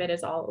rest of it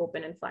is all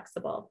open and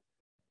flexible.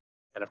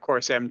 And of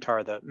course,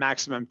 MTAR, the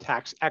maximum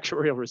tax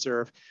actuarial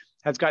reserve,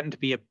 has gotten to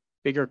be a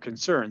bigger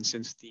concern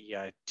since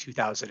the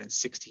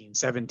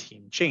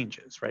 2016-17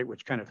 changes, right?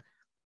 Which kind of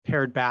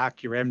pared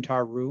back your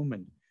MTAR room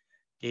and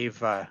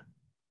gave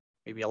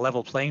maybe a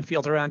level playing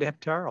field around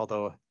MTAR,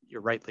 although you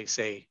rightly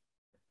say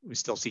we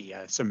still see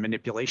some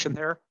manipulation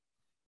there.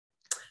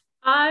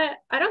 I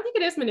don't think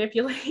it is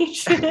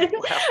manipulation.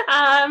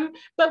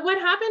 But what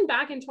happened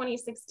back in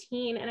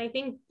 2016, and I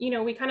think, you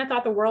know, we kind of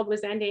thought the world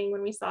was ending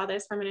when we saw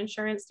this from an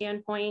insurance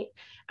standpoint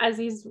as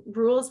these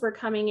rules were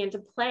coming into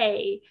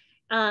play.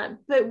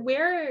 But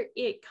where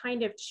it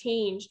kind of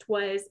changed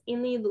was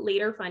in the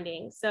later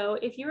funding. So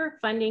if you were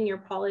funding your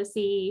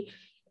policy,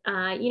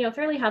 you know,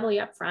 fairly heavily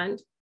upfront,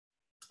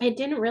 it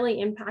didn't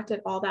really impact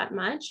it all that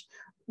much.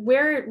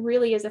 Where it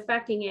really is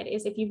affecting it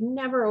is if you've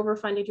never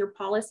overfunded your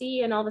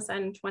policy and all of a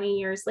sudden 20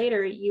 years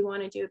later, you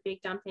want to do a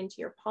big dump into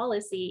your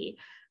policy.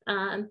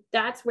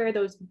 That's where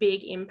those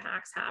big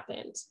impacts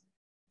happened.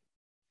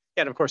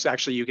 And of course,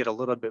 actually, you get a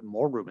little bit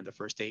more room in the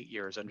first 8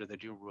 years under the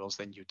new rules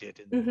than you did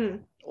in the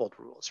old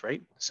rules,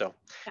 right? So,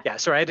 yeah,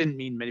 sorry, I didn't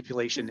mean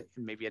manipulation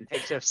in maybe a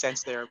negative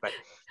sense there, but,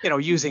 you know,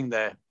 using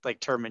the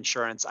term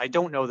insurance, I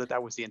don't know that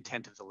that was the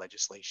intent of the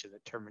legislation,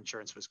 that term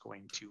insurance was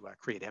going to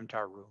create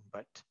MTAR room,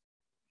 but.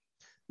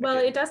 Well,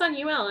 it does on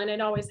UL and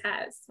it always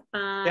has.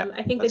 Yeah,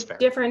 I think the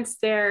difference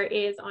there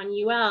is on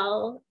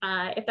UL,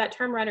 if that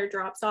term rider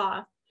drops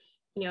off,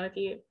 you know, if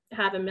you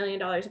have $1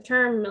 million of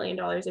term, $1 million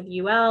of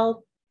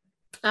UL,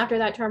 after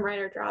that term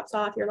rider drops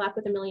off, you're left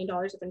with $1 million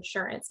of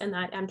insurance, and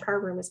that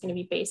MTAR room is going to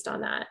be based on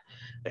that.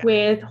 Yeah.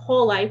 With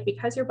whole life,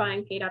 because you're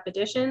buying paid up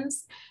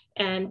additions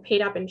and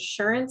paid up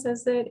insurance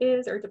as it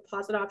is, or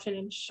deposit option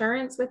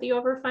insurance with the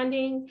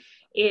overfunding,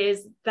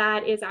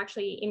 that is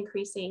actually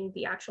increasing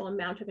the actual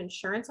amount of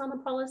insurance on the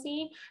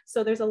policy.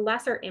 So there's a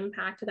lesser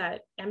impact to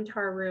that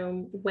MTAR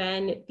room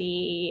when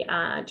the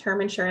term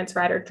insurance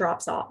rider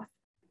drops off.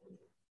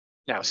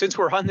 Now, since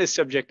we're on this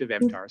subject of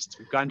MTAR, since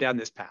we've gone down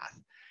this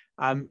path,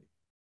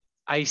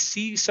 I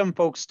see some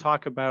folks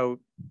talk about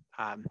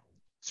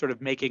sort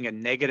of making a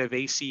negative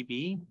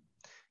ACB.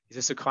 Is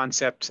this a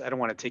concept? I don't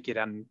want to take you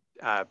down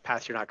a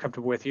path you're not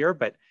comfortable with here,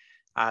 but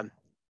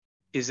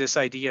is this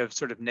idea of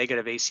sort of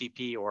negative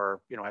ACP,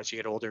 or, you know, as you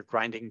get older,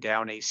 grinding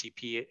down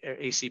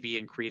ACB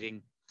and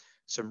creating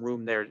some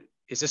room there?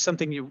 Is this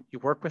something you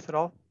work with at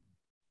all?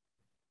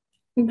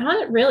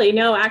 Not really.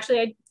 No,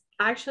 actually,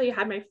 I actually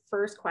had my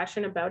first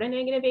question about a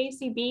negative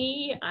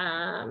ACB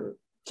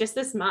just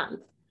this month.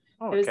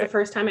 It was the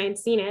first time I had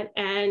seen it.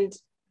 And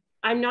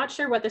I'm not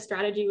sure what the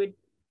strategy would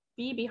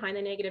be behind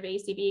the negative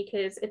ACB,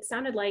 because it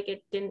sounded like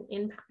it didn't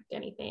impact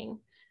anything.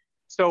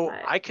 So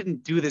I can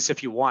do this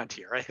if you want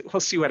here, right?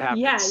 We'll see what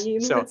happens. Yeah,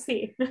 let's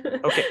see.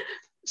 Okay.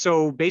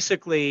 So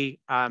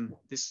basically,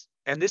 this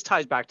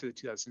ties back to the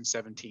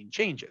 2017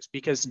 changes,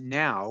 because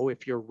now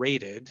if you're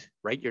rated,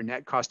 right, your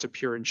net cost of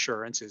pure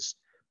insurance is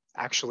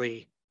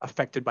actually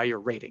affected by your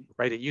rating,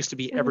 right? It used to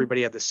be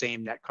everybody had the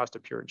same net cost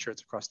of pure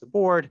insurance across the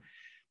board.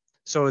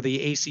 So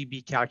the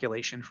ACB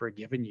calculation for a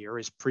given year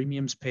is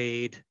premiums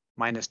paid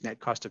minus net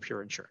cost of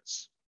pure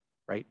insurance,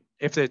 right?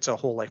 If it's a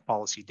whole life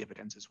policy,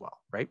 dividends as well,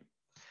 right?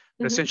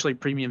 But essentially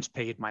premiums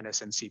paid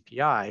minus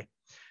NCPI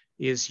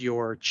is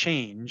your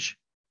change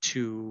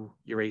to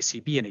your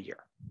ACB in a year,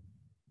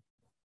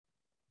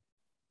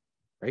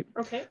 right?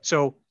 Okay.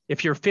 So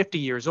if you're 50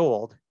 years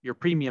old, your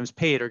premiums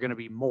paid are going to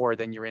be more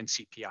than your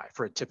NCPI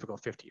for a typical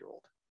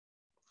 50-year-old.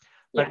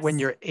 But when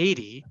you're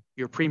 80,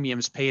 your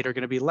premiums paid are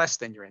going to be less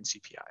than your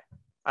NCPI,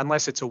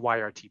 unless it's a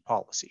YRT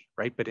policy,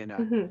 right? But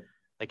in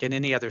like in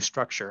any other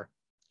structure,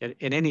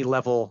 in any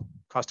level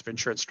cost of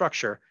insurance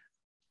structure,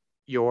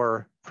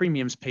 your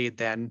premiums paid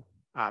then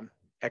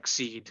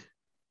exceed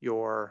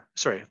your,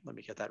 sorry, let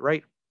me get that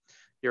right.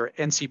 Your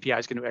NCPI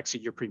is going to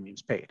exceed your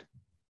premiums paid.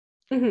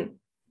 Mm-hmm.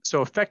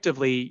 So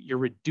effectively, you're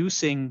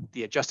reducing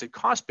the adjusted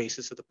cost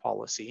basis of the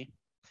policy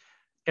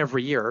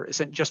every year,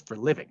 isn't just for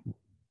living.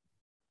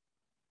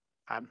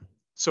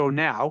 So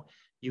now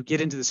you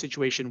get into the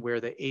situation where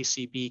the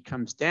ACB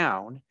comes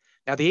down.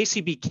 Now the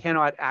ACB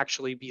cannot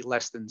actually be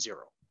less than 0.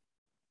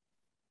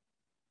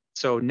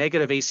 So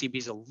negative ACB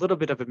is a little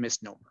bit of a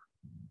misnomer.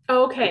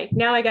 Okay,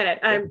 now I get it.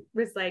 I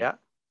was like, yeah.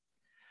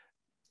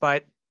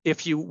 But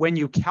when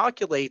you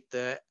calculate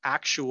the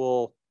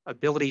actual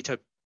ability to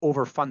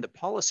overfund the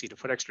policy, to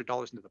put extra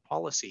dollars into the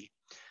policy,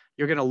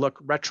 you're going to look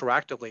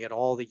retroactively at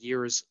all the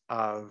years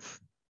of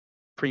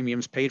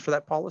premiums paid for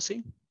that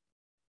policy.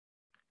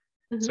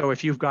 Mm-hmm. So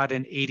if you've got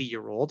an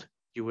 80-year-old,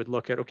 you would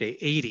look at, okay,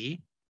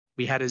 80,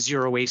 we had a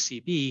 0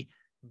 ACB,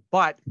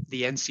 but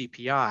the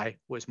NCPI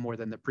was more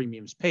than the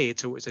premiums paid,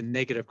 so it was a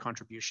negative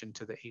contribution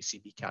to the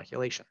ACB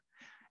calculation.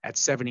 At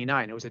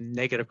 79, it was a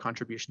negative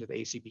contribution to the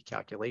ACB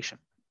calculation.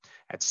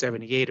 At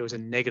 78, it was a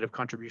negative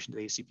contribution to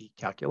the ACB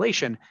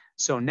calculation.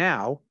 So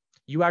now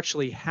you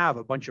actually have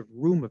a bunch of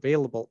room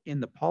available in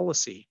the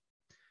policy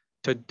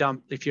to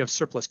dump, if you have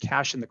surplus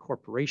cash in the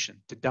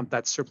corporation, to dump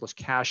that surplus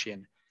cash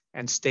in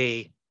and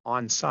stay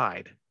on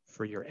side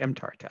for your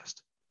MTAR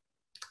test.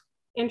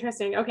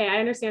 Interesting. Okay, I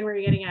understand where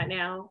you're getting at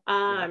now.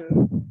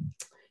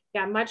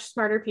 Yeah, much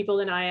smarter people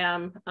than I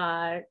am,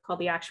 called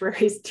the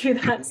actuaries, do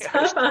that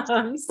stuff. But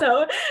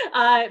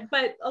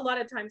a lot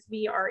of times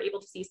we are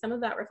able to see some of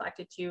that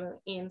reflected too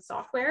in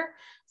software.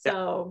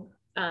 So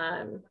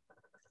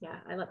yeah,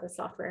 I let the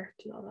software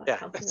do all that.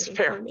 Yeah, that's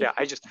fair. Yeah,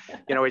 I just,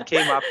 it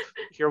came up,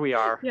 here we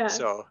are. Yeah.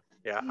 So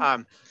yeah.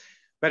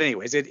 But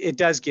anyways, it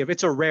does give,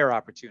 it's a rare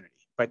opportunity,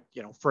 but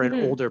for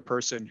an older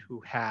person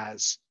who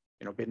has,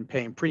 been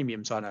paying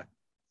premiums on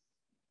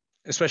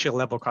especially a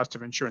level cost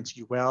of insurance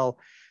UL,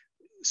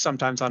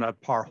 sometimes on a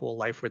par whole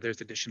life where there's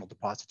additional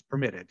deposits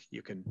permitted,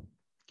 you can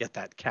get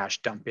that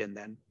cash dump in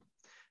then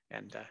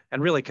and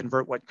really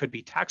convert what could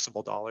be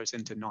taxable dollars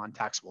into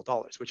non-taxable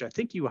dollars, which I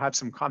think you have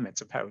some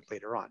comments about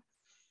later on.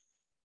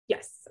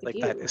 Yes, like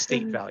that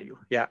estate value.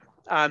 Yeah.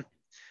 All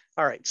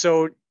right.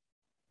 So,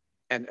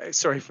 and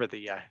sorry for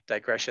the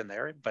digression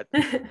there, but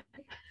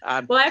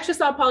well, I actually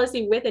saw a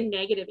policy with a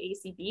negative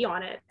ACB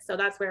on it, so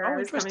that's where I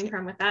was coming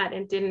from with that,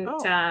 and didn't.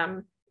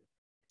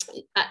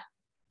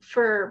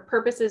 For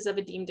purposes of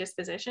a deemed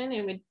disposition,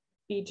 it would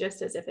be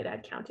just as if it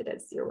had counted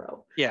as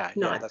 0. Yeah,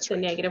 not that's the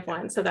right. negative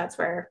one. So that's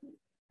where.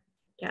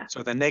 Yeah.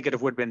 So the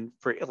negative would have been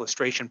for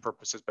illustration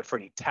purposes, but for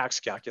any tax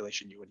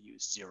calculation, you would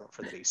use 0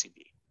 for that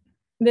ACB.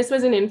 This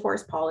was an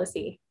enforced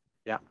policy.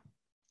 Yeah.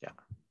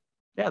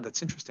 Yeah,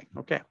 that's interesting.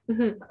 Okay.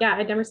 Mm-hmm. Yeah,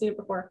 I'd never seen it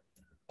before.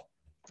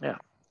 Yeah.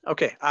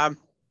 Okay.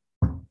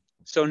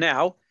 So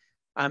now,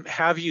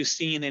 have you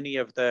seen any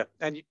of the,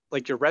 and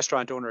like your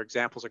restaurant owner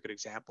example is a good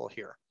example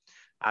here.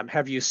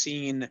 Have you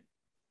seen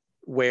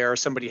where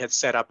somebody had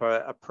set up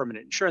a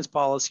permanent insurance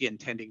policy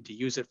intending to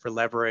use it for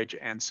leverage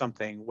and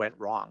something went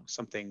wrong,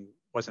 something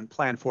wasn't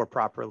planned for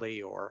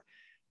properly, or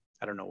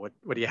I don't know,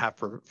 what do you have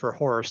for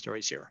horror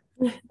stories here?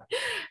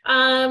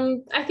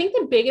 I think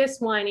the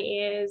biggest one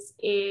is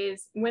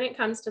when it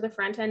comes to the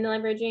front end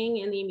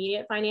leveraging and the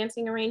immediate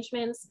financing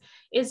arrangements,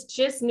 is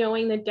just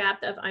knowing the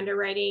depth of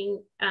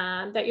underwriting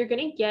that you're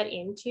going to get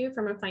into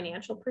from a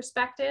financial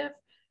perspective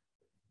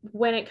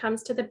when it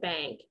comes to the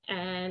bank.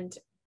 And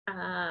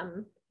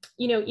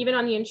even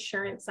on the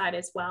insurance side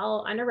as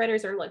well,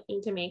 underwriters are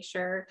looking to make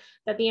sure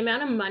that the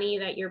amount of money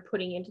that you're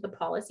putting into the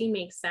policy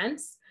makes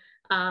sense.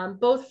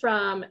 Both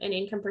from an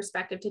income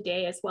perspective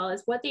today, as well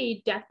as what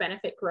the death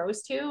benefit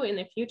grows to in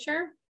the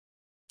future.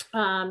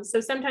 So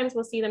sometimes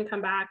we'll see them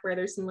come back where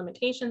there's some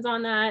limitations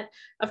on that.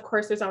 Of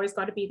course, there's always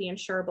got to be the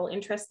insurable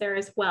interest there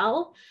as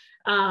well.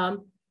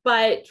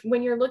 But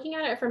when you're looking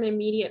at it from an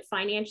immediate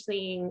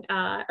financing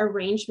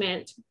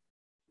arrangement,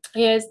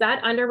 is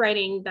that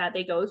underwriting that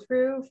they go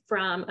through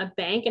from a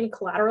bank and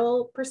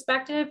collateral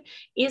perspective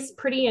is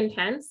pretty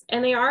intense,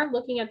 and they are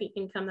looking at the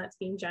income that's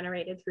being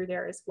generated through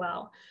there as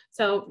well.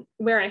 So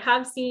where I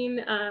have seen,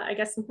 I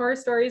guess, some horror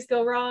stories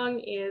go wrong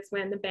is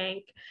when the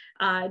bank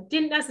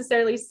didn't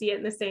necessarily see it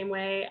in the same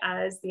way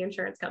as the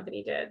insurance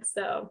company did.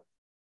 So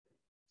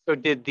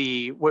did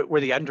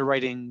were the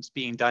underwritings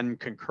being done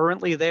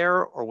concurrently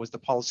there, or was the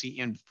policy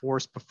in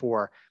force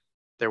before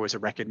there was a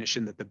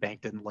recognition that the bank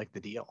didn't like the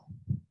deal?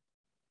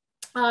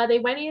 They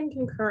went in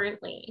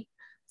concurrently.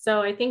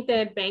 So I think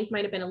the bank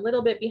might have been a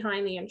little bit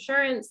behind the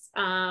insurance.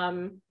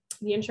 The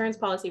insurance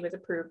policy was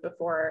approved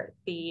before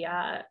the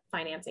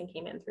financing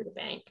came in through the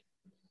bank.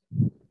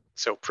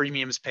 So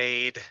premiums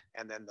paid,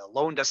 and then the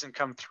loan doesn't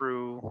come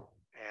through,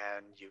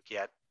 and you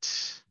get...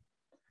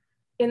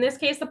 In this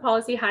case, the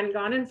policy hadn't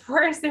gone in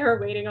force. They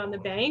were waiting on the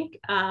bank.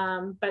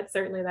 But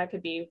certainly that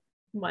could be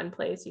one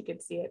place you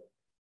could see it.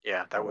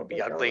 Yeah, that would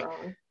be ugly.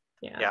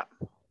 Yeah.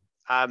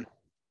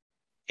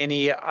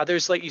 Any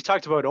others, like you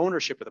talked about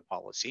ownership of the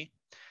policy.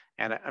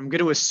 And I'm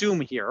going to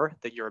assume here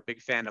that you're a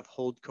big fan of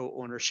holdco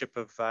ownership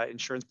of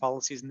insurance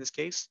policies in this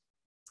case.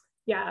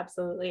 Yeah,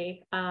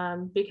 absolutely.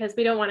 Because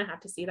we don't want to have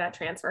to see that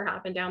transfer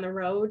happen down the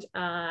road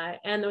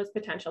and those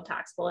potential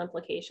taxable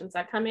implications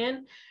that come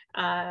in.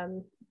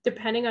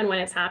 Depending on when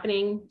it's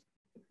happening,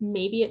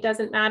 maybe it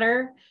doesn't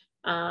matter,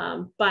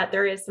 but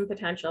there is some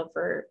potential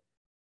for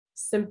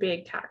some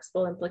big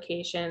taxable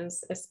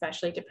implications,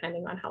 especially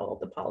depending on how old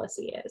the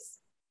policy is.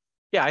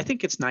 Yeah, I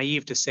think it's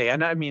naive to say,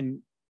 and I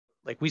mean,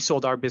 like we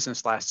sold our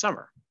business last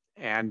summer,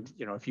 and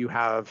if you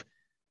have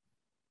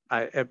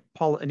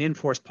an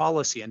in-force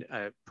policy and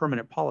a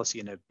permanent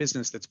policy in a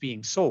business that's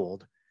being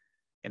sold,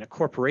 in a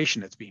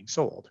corporation that's being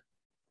sold,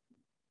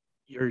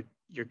 you're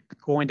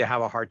going to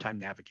have a hard time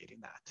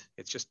navigating that.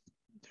 It's just,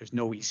 there's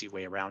no easy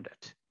way around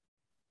it.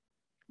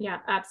 Yeah,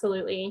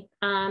 absolutely.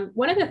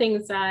 One of the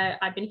things that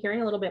I've been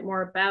hearing a little bit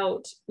more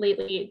about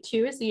lately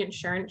too is the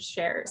insurance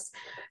shares.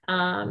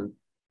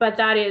 But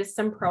that is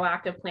some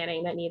proactive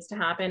planning that needs to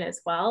happen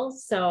as well.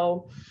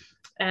 So,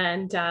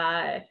 and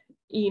a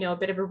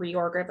bit of a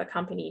reorg of the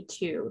company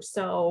too.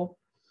 So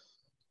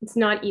it's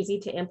not easy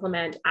to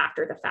implement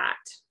after the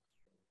fact.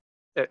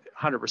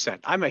 100%.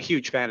 I'm a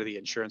huge fan of the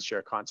insurance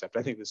share concept.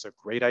 I think this is a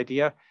great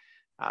idea.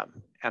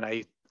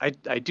 And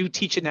I do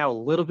teach it now a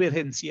little bit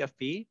in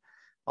CFP,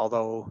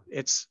 although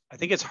I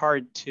think it's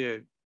hard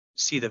to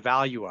see the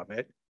value of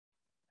it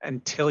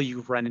until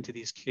you run into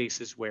these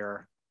cases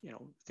where,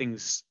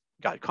 things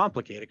got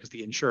complicated because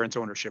the insurance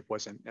ownership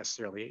wasn't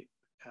necessarily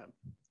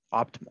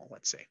optimal,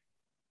 let's say.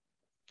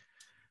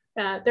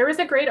 There was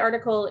a great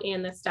article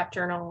in the Step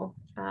Journal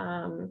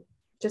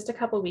just a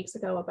couple of weeks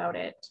ago about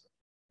it.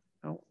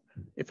 Oh,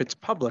 if it's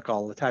public,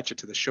 I'll attach it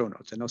to the show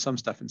notes. I know some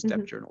stuff in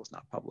Step Journal is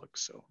not public,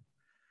 so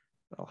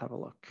I'll have a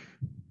look.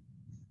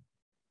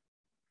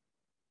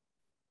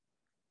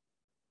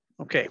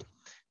 Okay.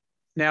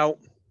 Now,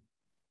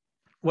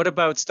 what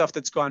about stuff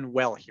that's gone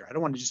well here? I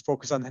don't want to just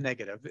focus on the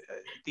negative.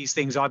 These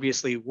things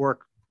obviously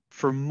work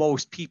for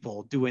most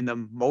people, doing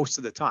them most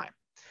of the time.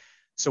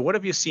 So what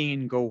have you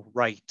seen go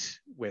right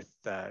with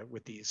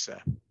these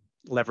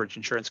leverage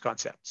insurance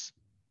concepts?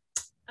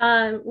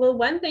 Well,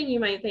 one thing you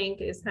might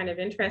think is kind of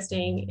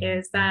interesting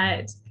is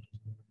that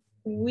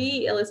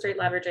we illustrate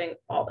leveraging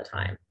all the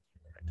time.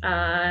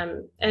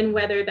 And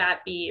whether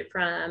that be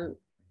from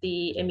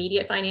the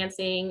immediate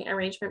financing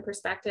arrangement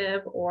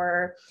perspective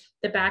or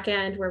the back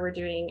end where we're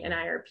doing an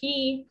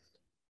IRP,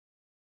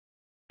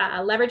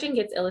 leveraging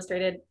gets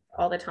illustrated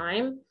all the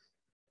time.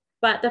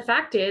 But the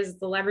fact is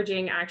the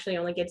leveraging actually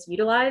only gets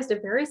utilized a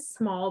very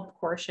small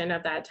portion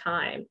of that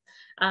time,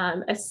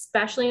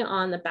 especially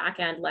on the back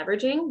end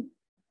leveraging.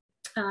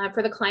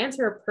 For the clients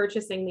who are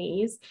purchasing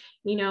these,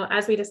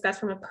 as we discussed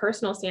from a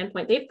personal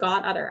standpoint, they've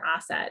got other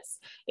assets.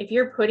 If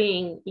you're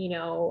putting,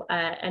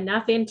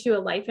 enough into a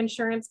life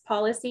insurance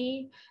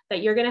policy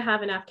that you're going to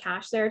have enough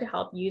cash there to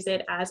help use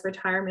it as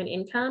retirement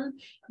income,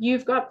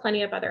 you've got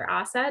plenty of other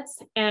assets.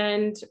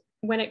 And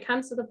when it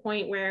comes to the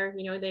point where,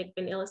 they've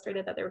been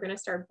illustrated that they were going to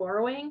start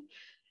borrowing,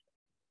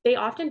 they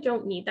often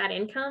don't need that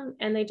income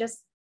and they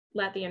just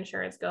let the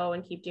insurance go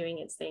and keep doing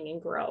its thing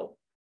and grow.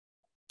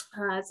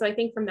 So I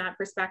think from that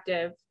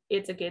perspective,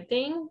 it's a good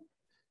thing.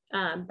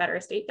 Better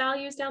estate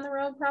values down the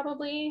road,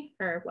 probably,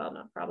 or well,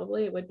 not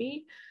probably, it would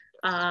be.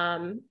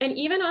 And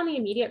even on the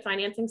immediate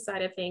financing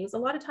side of things, a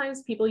lot of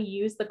times people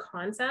use the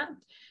concept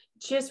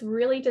just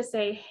really to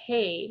say,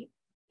 hey,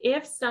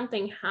 if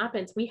something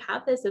happens, we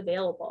have this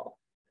available.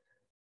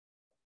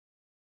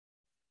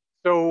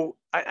 So,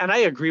 and I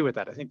agree with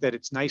that. I think that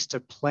it's nice to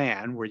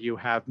plan where you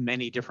have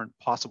many different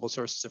possible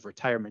sources of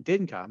retirement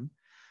income.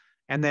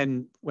 And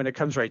then when it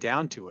comes right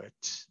down to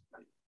it,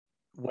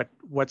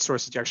 what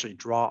sources do you actually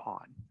draw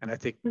on? And I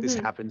think this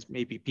happens,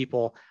 maybe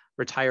people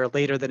retire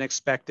later than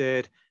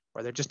expected,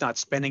 or they're just not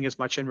spending as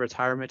much in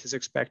retirement as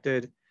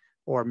expected,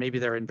 or maybe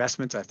their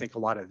investments. I think a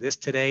lot of this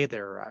today,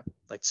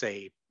 let's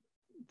say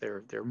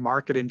their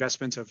market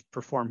investments have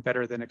performed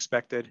better than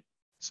expected.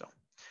 So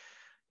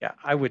yeah,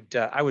 I would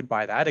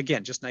buy that.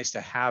 Again, just nice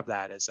to have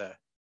that as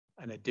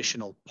an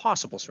additional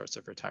possible source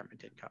of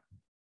retirement income.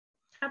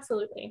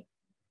 Absolutely.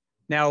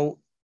 Now,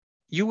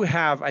 you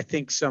have, I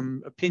think,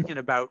 some opinion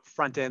about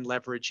front-end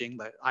leveraging,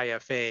 the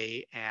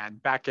IFA,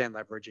 and back-end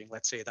leveraging,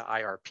 let's say the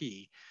IRP.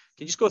 Can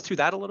you just go through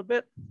that a little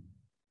bit?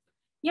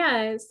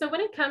 Yeah, so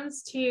when it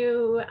comes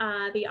to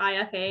the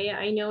IFA,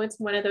 I know it's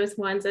one of those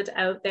ones that's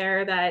out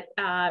there that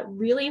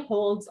really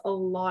holds a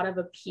lot of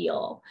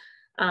appeal.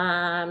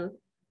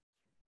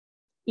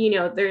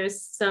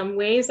 There's some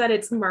ways that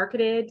it's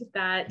marketed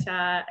that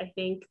I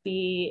think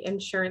the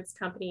insurance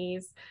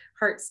companies'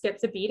 heart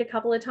skips a beat a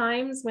couple of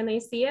times when they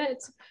see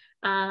it.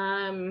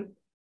 From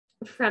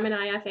an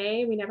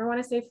IFA, we never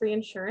want to say free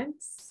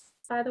insurance,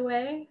 by the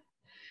way.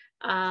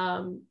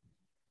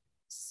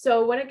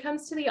 So when it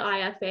comes to the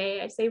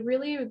IFA, I say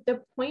really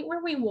the point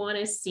where we want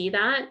to see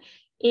that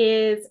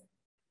is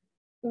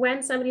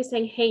when somebody's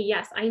saying, hey,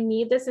 yes, I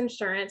need this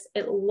insurance.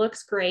 It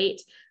looks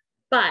great.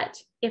 But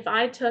if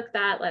I took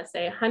that, let's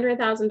say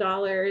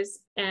 $100,000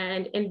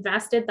 and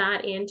invested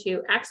that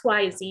into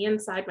XYZ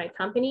inside my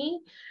company,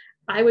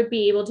 I would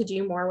be able to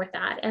do more with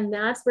that. And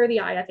that's where the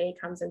IFA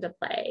comes into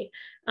play.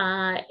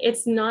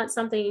 It's not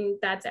something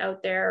that's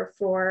out there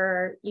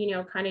for,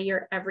 kind of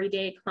your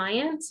everyday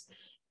client.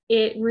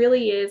 It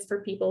really is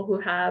for people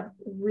who have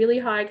really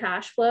high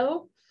cash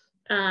flow,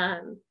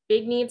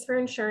 big needs for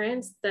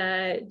insurance.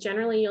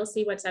 Generally you'll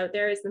see what's out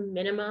there is the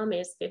minimum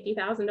is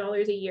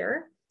 $50,000 a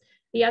year.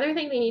 The other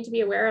thing they need to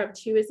be aware of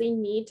too is they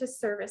need to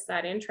service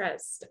that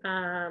interest.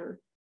 And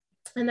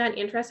that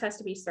interest has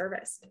to be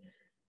serviced.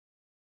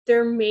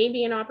 There may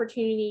be an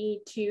opportunity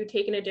to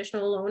take an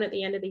additional loan at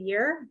the end of the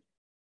year.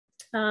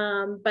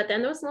 But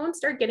then those loans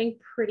start getting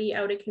pretty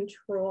out of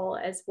control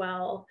as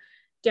well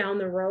down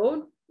the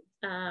road.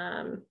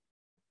 And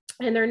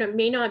there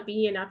may not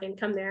be enough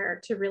income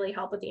there to really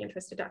help with the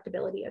interest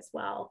deductibility as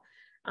well.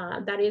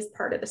 That is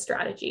part of the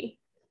strategy.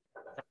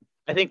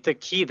 I think the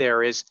key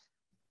there is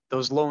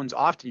those loans,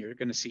 often you're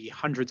going to see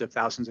hundreds of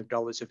thousands of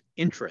dollars of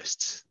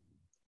interest,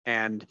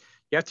 and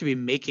you have to be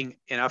making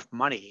enough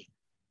money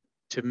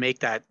to make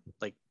that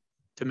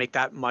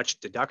much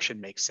deduction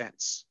make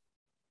sense.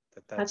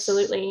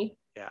 Absolutely.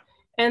 Yeah.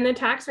 And the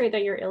tax rate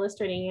that you're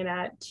illustrating it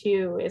at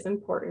too is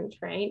important,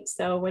 right?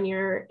 So when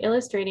you're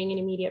illustrating an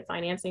immediate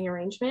financing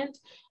arrangement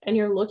and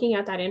you're looking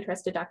at that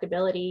interest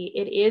deductibility,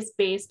 it is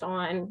based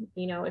on,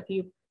 if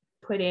you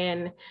put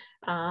in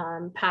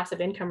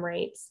passive income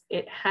rates,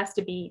 it has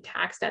to be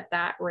taxed at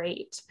that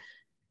rate.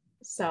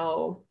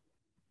 So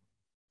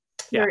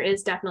there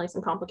is definitely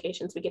some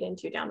complications we get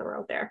into down the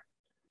road there.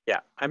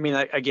 Yeah, I mean,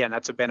 again,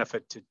 that's a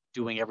benefit to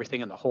doing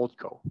everything in the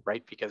holdco,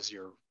 right? Because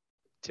you're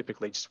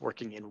typically just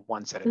working in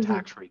one set of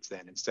tax rates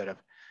then, instead of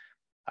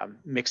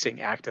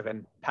mixing active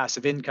and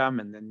passive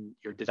income, and then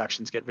your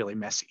deductions get really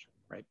messy,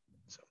 right?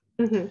 So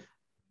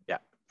yeah,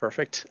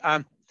 perfect.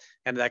 And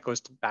that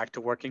goes back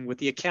to working with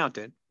the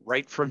accountant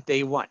right from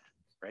day one,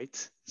 right?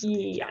 So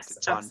yes,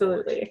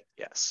 absolutely.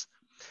 Yes.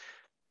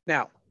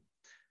 Now,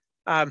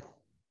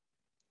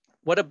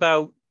 what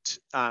about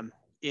now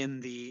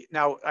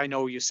I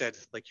know you said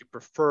like you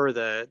prefer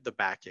the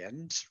back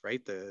end,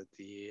 right? The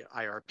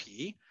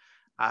IRP.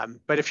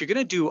 But if you're going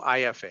to do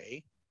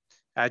IFA,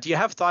 do you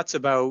have thoughts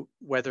about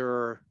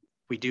whether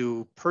we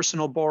do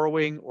personal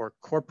borrowing or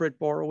corporate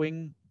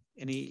borrowing?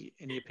 Any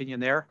opinion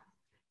there?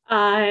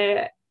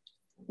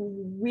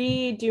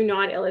 We do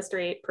not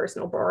illustrate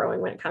personal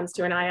borrowing when it comes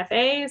to an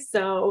IFA.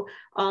 So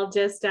I'll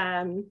just,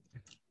 from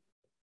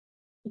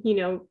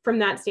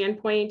that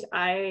standpoint,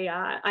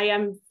 I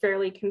am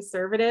fairly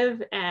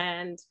conservative,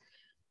 and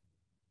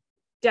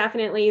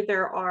definitely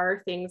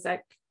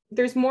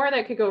there's more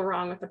that could go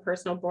wrong with the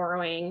personal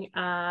borrowing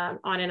on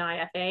an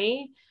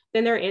IFA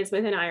than there is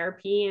with an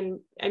IRP. And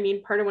I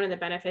mean, one of the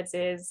benefits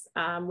is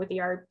with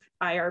the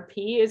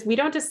IRP is we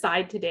don't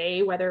decide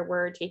today whether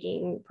we're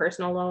taking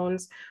personal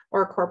loans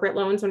or corporate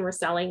loans when we're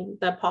selling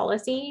the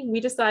policy. We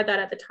decide that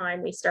at the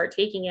time we start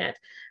taking it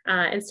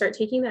and start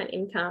taking that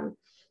income.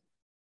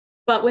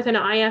 But with an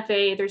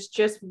IFA, there's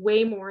just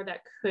way more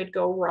that could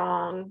go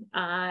wrong,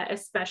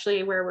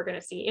 especially where we're going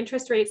to see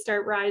interest rates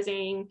start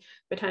rising,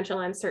 potential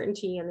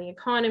uncertainty in the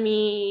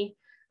economy,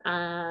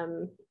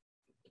 the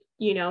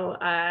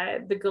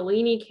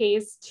Galini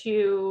case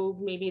too,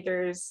 maybe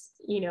there's,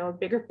 a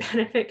bigger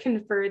benefit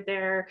conferred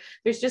there.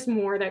 There's just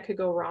more that could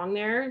go wrong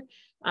there.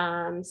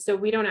 So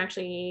we don't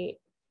actually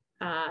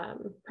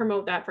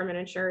promote that from an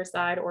insurer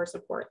side or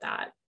support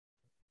that.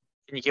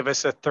 Can you give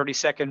us a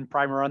 30-second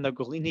primer on the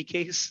Galini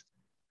case?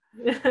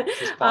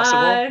 Is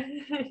possible?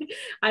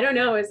 I don't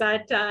know. Is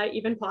that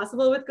even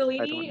possible with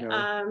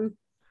Galini?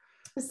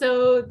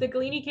 So the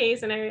Galini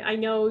case, and I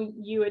know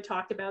you had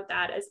talked about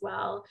that as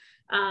well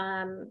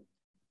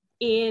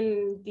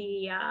in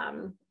the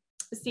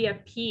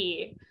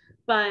CFP,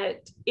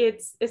 but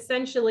it's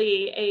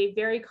essentially a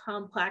very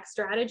complex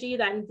strategy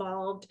that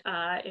involved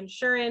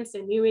insurance,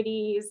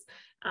 annuities,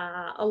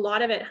 a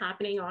lot of it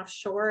happening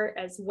offshore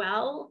as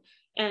well,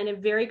 and a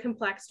very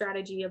complex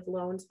strategy of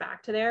loans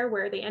back to there,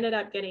 where they ended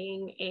up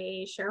getting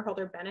a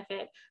shareholder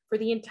benefit for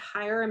the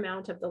entire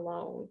amount of the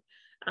loan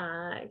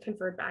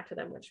conferred back to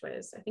them, which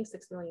was, I think,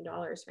 $6 million,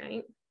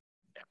 right?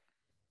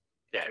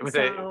 Yeah, it was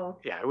it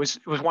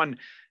was one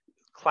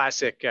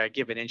classic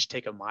give an inch,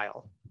 take a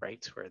mile,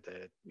 right? Where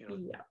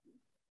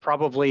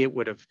probably it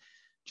would have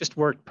just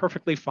worked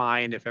perfectly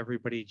fine if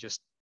everybody just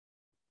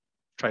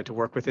tried to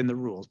work within the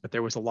rules, but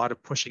there was a lot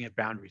of pushing at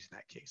boundaries in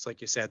that case.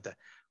 Like you said, the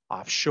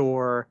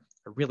offshore,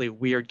 a really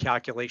weird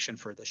calculation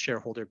for the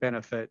shareholder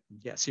benefit.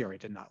 Yeah, CRA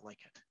did not like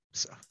it.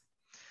 So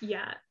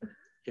yeah,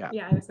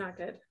 it was not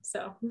good.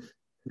 So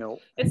no,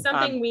 it's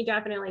something we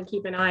definitely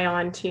keep an eye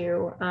on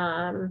too.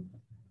 And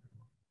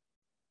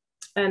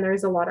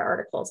there's a lot of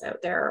articles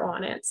out there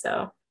on it.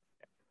 So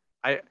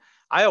I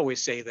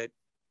always say that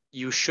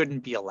you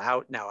shouldn't be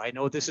allowed. Now, I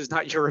know this is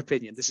not your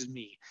opinion. This is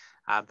me.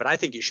 But I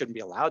think you shouldn't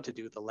be allowed to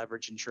do the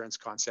leverage insurance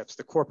concepts,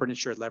 the corporate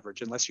insured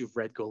leverage, unless you've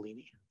read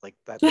Golini. Like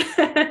that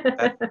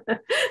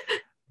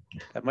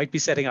might be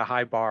setting a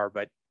high bar,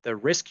 but the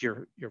risk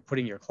you're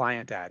putting your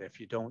client at if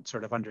you don't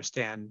sort of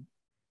understand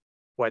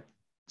what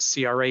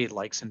CRA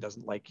likes and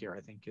doesn't like here,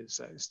 I think is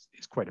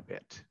quite a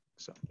bit.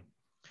 So,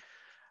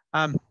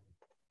 Um,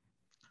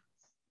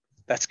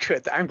 that's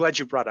good. I'm glad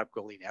you brought up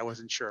Golini. I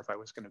wasn't sure if I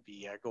was going to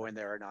be going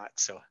there or not.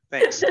 So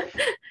thanks.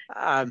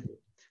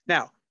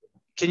 Now,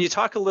 can you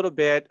talk a little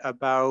bit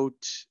about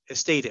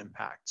estate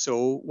impact?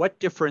 So what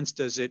difference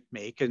does it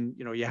make? And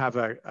you have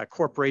a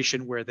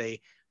corporation where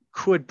they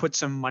could put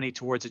some money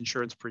towards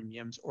insurance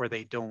premiums, or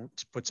they don't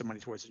put some money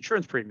towards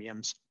insurance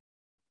premiums.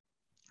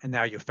 And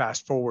now you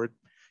fast forward,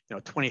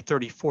 20,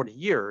 30, 40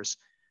 years.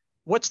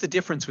 What's the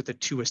difference with the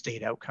two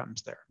estate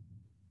outcomes there?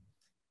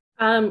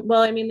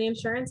 Well, I mean, the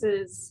insurance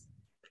is,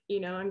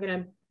 I'm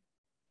going to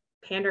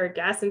pander a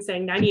guess and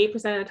saying 98%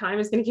 of the time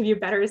is going to give you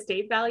better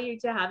estate value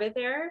to have it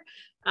there.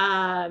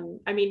 I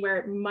mean, where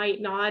it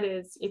might not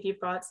is if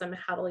you've got some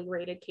heavily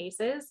rated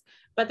cases.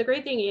 But the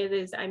great thing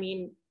is, I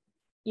mean,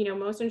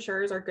 most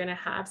insurers are going to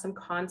have some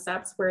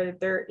concepts where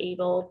they're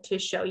able to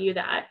show you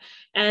that.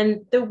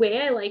 And the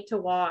way I like to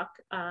walk,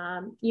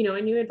 a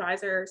new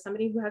advisor,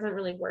 somebody who hasn't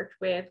really worked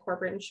with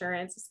corporate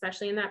insurance,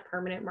 especially in that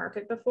permanent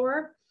market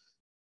before,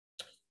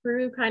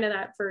 through kind of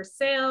that first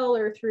sale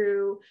or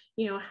through,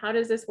 how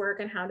does this work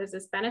and how does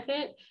this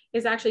benefit,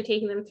 is actually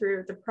taking them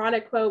through the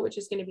product quote, which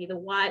is going to be the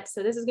what.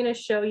 So this is going to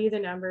show you the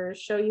numbers,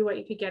 show you what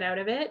you could get out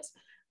of it.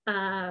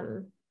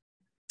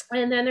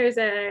 And then there's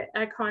a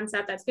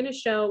concept that's going to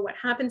show what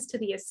happens to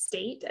the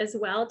estate as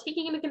well,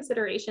 taking into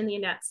consideration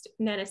the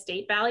net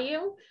estate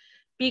value,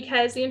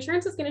 because the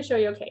insurance is going to show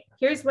you, okay,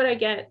 here's what I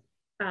get,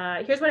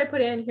 here's what I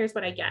put in, here's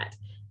what I get.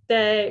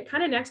 The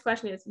kind of next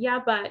question is, yeah,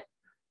 but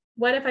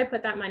what if I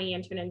put that money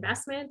into an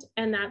investment?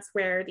 And that's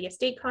where the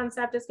estate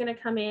concept is going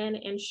to come in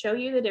and show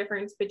you the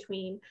difference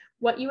between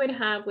what you would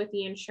have with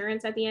the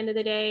insurance at the end of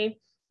the day,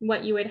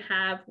 what you would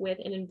have with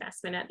an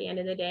investment at the end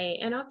of the day.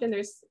 And often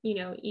there's,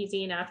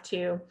 easy enough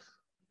to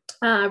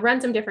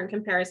run some different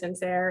comparisons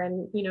there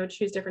and,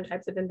 choose different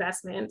types of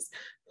investments,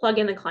 plug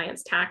in the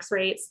client's tax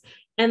rates.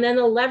 And then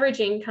the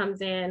leveraging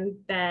comes in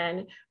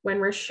then when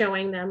we're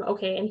showing them,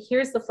 okay, and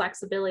here's the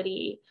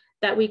flexibility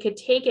that we could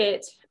take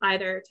it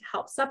either to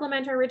help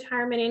supplement our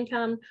retirement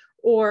income,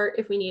 or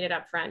if we need it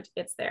upfront,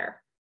 it's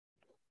there.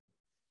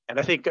 And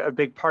I think a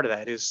big part of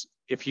that is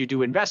if you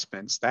do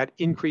investments, that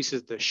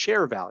increases the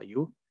share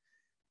value.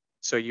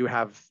 So you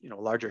have,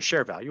 larger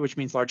share value, which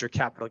means larger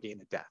capital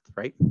gain at death,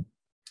 right?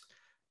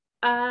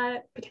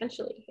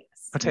 Potentially,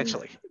 yes.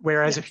 Potentially.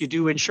 Whereas yes. If you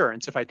do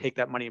insurance, if I take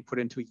that money and put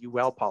it into a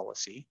UL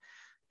policy,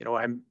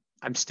 I'm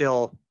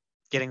still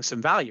getting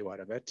some value out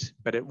of it,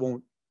 but it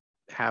won't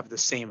have the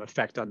same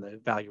effect on the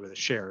value of the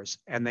shares.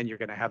 And then you're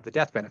going to have the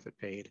death benefit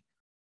paid,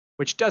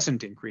 which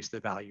doesn't increase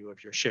the value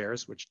of your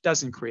shares, which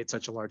doesn't create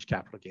such a large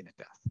capital gain at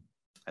death.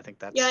 I think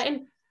that's... Yeah,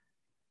 and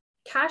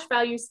cash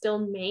value still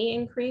may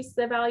increase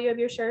the value of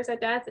your shares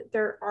at death.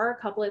 There are a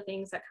couple of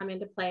things that come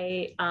into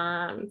play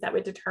that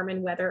would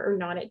determine whether or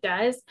not it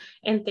does.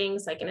 And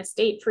things like an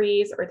estate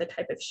freeze or the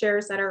type of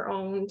shares that are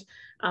owned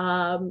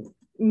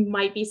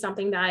might be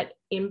something that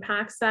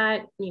impacts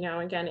that.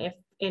 Again, if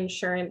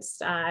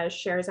insurance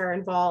shares are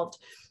involved,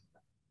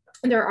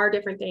 there are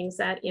different things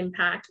that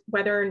impact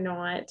whether or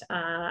not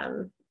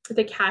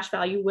the cash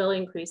value will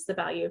increase the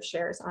value of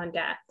shares on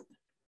death.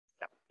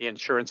 Yeah. The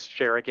insurance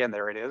share, again,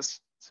 there it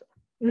is. So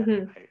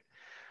Mm-hmm.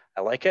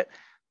 I like it.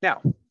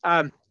 Now,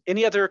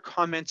 any other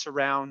comments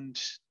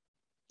around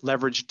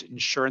leveraged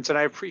insurance? And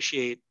I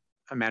appreciate,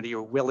 Amanda,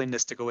 your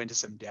willingness to go into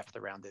some depth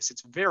around this.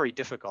 It's very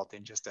difficult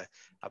in just a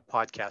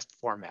podcast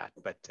format,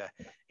 but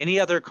any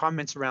other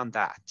comments around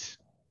that?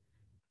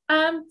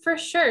 For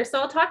sure.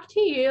 So I'll talk to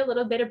you a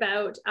little bit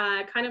about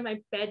kind of my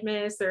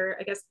BEDMIS, or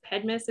I guess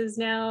PEDMIS is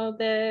now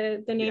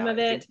the name of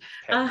it.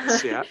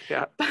 PEDMIS,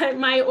 yeah. But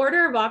my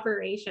order of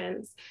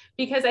operations,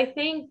 because I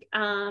think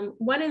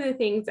one of the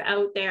things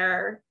out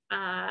there,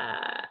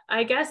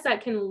 I guess that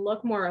can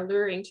look more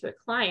alluring to a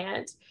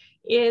client,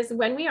 is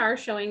when we are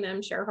showing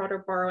them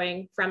shareholder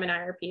borrowing from an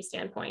IRP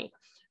standpoint,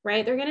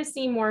 right? They're going to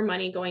see more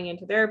money going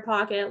into their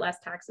pocket, less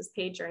taxes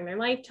paid during their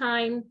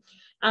lifetime.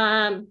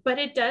 But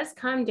it does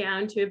come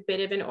down to a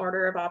bit of an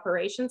order of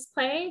operations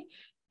play.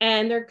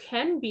 And there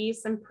can be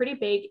some pretty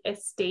big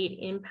estate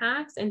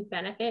impacts and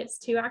benefits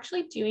to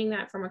actually doing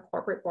that from a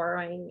corporate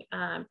borrowing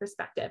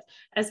perspective.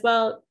 As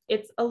well,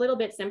 it's a little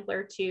bit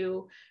simpler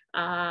to,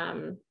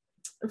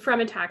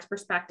 from a tax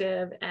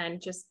perspective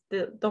and just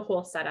the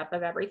whole setup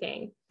of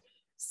everything.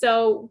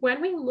 So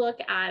when we look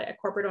at a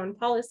corporate owned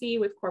policy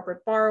with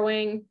corporate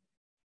borrowing,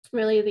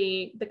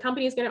 really the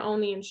company is going to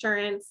own the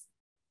insurance.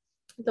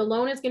 The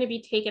loan is going to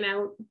be taken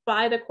out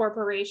by the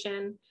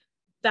corporation.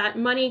 That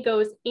money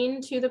goes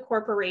into the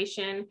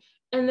corporation,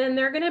 and then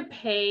they're going to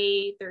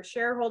pay their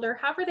shareholder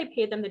however they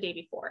paid them the day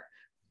before,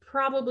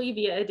 probably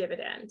via a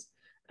dividend.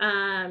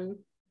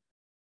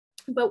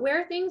 But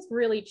where things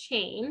really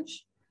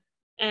change,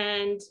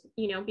 and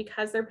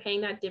because they're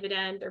paying that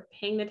dividend, they're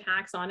paying the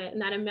tax on it,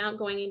 and that amount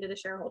going into the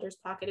shareholder's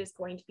pocket is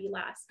going to be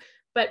less.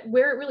 But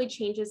where it really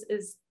changes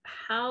is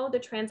how the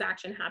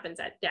transaction happens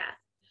at death.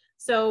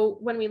 So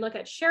when we look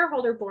at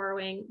shareholder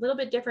borrowing, a little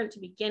bit different to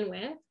begin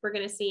with, we're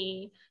going to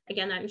see,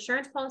 again, that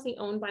insurance policy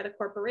owned by the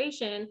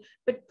corporation,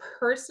 but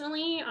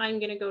personally, I'm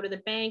going to go to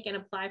the bank and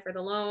apply for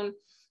the loan.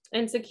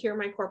 and secure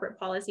my corporate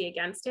policy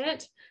against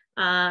it.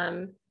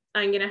 I'm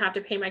going to have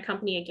to pay my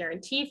company a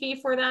guarantee fee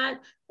for that.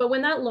 But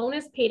when that loan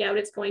is paid out,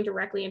 it's going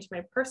directly into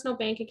my personal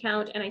bank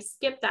account. And I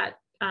skip that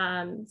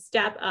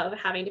step of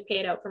having to pay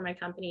it out for my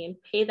company and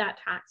pay that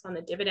tax on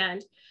the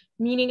dividend,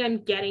 meaning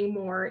I'm getting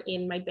more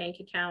in my bank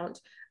account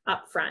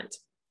up front.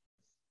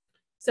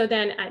 So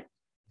then at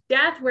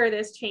death, where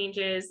this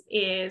changes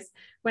is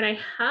when I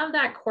have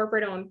that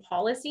corporate owned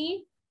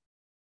policy,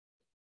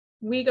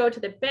 we go to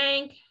the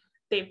bank.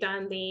 They've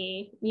done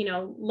the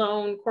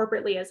loan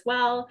corporately as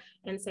well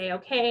and say,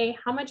 okay,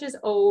 how much is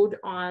owed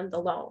on the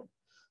loan?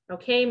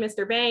 Okay,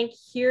 Mr. Bank,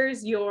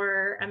 here's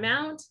your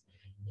amount.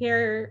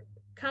 Here,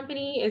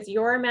 company, is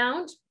your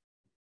amount.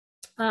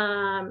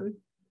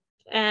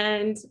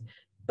 And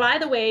by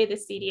the way, the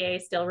CDA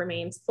still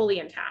remains fully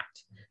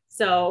intact.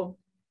 So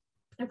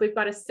if we've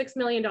got a $6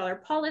 million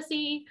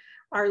policy,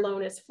 our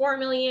loan is $4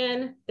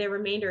 million, the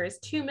remainder is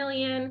 $2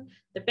 million,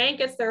 the bank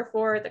gets their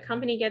 4, the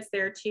company gets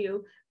their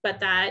 2, but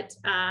that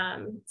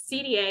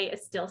CDA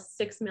is still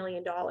 $6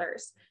 million.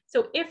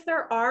 So if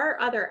there are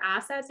other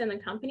assets in the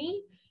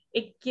company,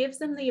 it gives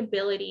them the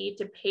ability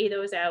to pay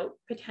those out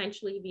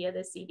potentially via the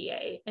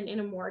CDA and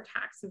in a more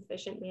tax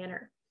efficient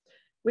manner.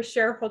 With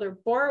shareholder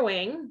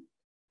borrowing,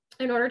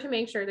 in order to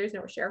make sure there's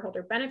no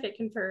shareholder benefit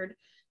conferred,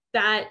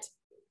 that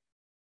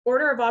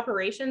order of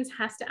operations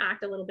has to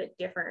act a little bit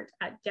different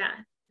at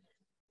death.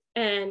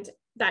 And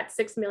that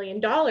 $6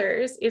 million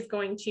is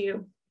going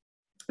to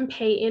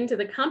pay into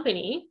the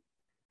company,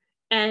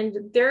 and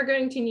they're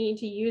going to need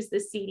to use the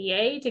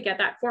CDA to get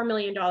that $4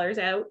 million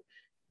out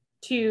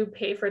to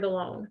pay for the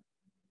loan.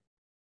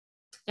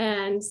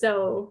 And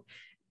so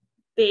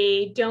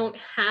they don't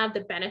have the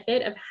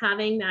benefit of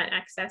having that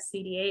excess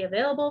CDA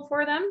available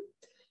for them.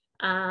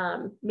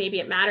 Maybe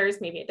it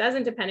matters, maybe it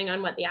doesn't, depending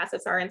on what the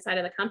assets are inside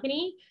of the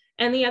company.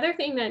 And the other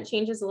thing that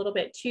changes a little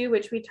bit too,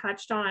 which we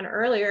touched on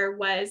earlier,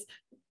 was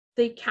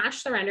the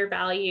cash surrender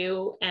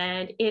value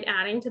and it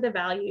adding to the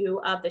value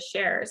of the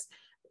shares.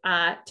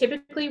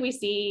 Typically, we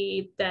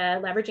see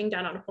the leveraging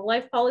done on whole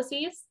life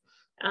policies,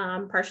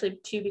 partially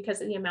too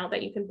because of the amount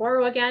that you can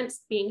borrow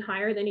against being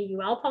higher than a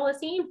UL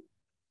policy.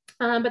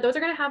 But those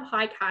are going to have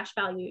high cash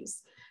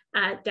values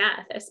at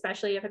death,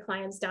 especially if a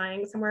client's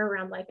dying somewhere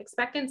around life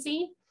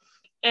expectancy.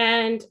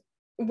 And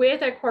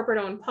with a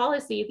corporate-owned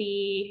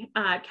policy,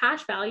 the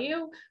cash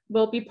value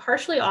will be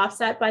partially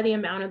offset by the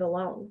amount of the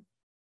loan.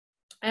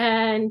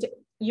 And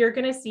you're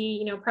going to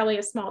see, probably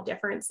a small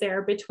difference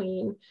there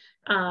between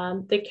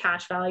the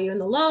cash value and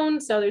the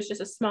loan. So there's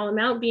just a small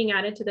amount being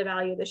added to the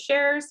value of the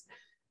shares.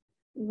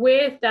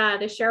 With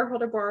the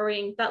shareholder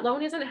borrowing, that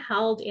loan isn't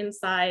held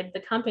inside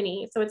the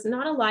company, so it's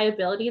not a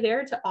liability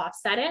there to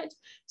offset it.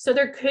 So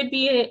there could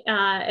be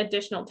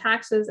additional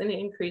taxes and an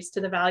increase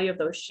to the value of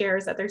those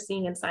shares that they're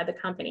seeing inside the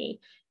company.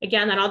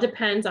 Again, that all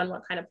depends on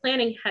what kind of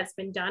planning has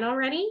been done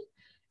already,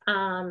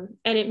 and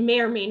it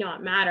may or may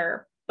not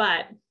matter,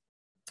 but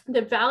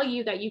the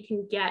value that you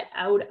can get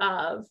out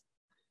of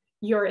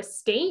your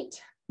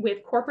estate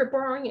with corporate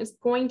borrowing is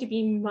going to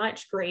be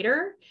much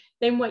greater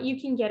than what you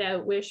can get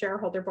out with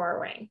shareholder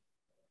borrowing.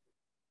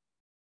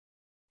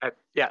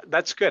 Yeah,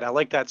 that's good. I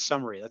like that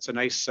summary. That's a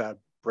nice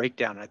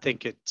breakdown. I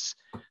think it's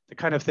the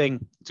kind of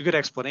thing, it's a good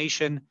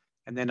explanation.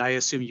 And then I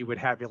assume you would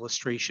have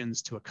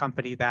illustrations to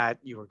accompany that.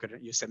 You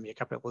sent me a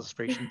couple of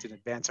illustrations in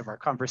advance of our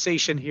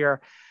conversation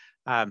here.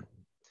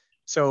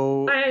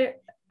 So I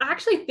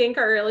actually think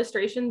our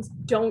illustrations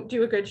don't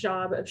do a good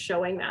job of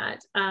showing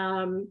that.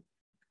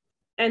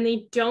 And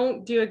they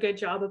don't do a good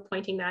job of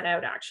pointing that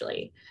out,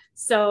 actually.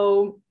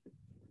 So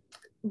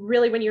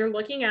really, when you're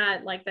looking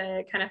at like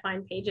the kind of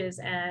fine pages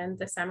and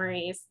the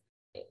summaries,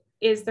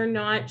 is they're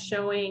not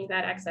showing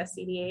that excess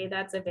CDA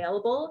that's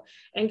available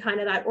and kind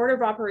of that order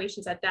of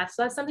operations at death.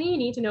 So that's something you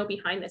need to know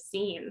behind the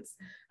scenes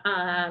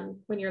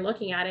when you're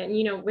looking at it.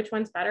 And, which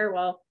one's better?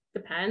 Well,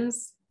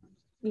 depends.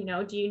 Do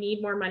you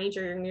need more money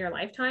during your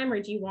lifetime,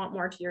 or do you want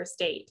more to your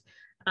estate?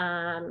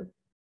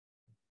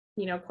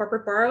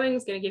 Corporate borrowing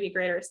is going to give you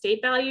greater estate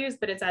values,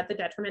 but it's at the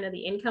detriment of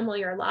the income while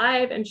you're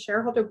alive. And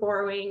shareholder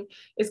borrowing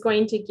is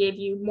going to give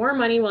you more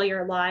money while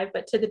you're alive,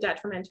 but to the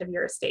detriment of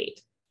your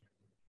estate.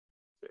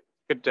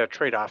 Good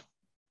trade-off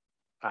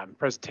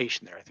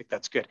presentation there. I think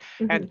that's good.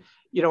 Mm-hmm. And,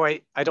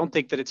 I don't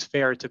think that it's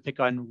fair to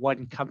pick on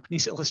one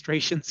company's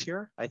illustrations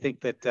here. I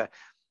think that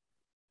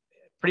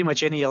pretty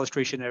much any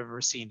illustration I've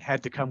ever seen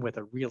had to come with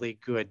a really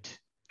good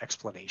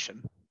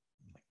explanation.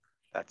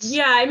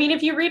 Yeah, I mean,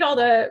 if you read all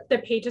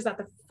the pages at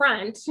the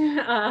front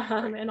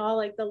and all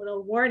like the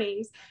little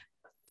warnings,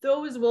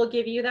 those will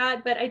give you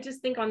that. But I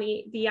just think on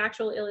the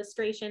actual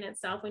illustration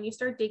itself, when you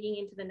start digging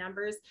into the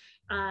numbers,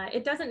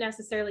 it doesn't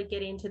necessarily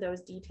get into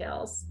those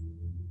details.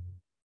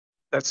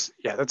 That's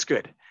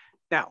good.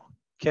 Now,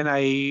 can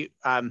I, do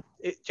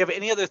you have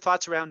any other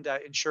thoughts around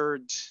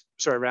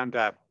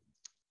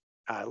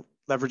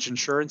leverage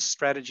insurance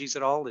strategies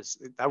at all?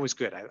 That was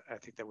good. I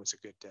think that was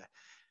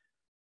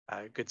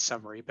a good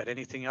summary, but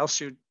anything else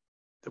that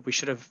I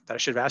should have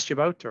asked you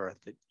about or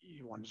that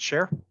you wanted to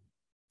share?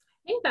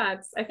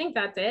 I think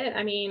that's it.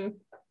 I mean,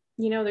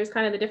 there's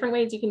kind of the different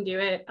ways you can do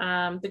it.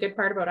 The good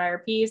part about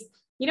IRPs,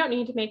 you don't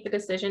need to make the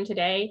decision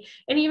today.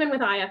 And even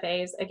with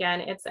IFAs, again,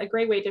 it's a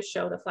great way to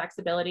show the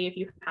flexibility if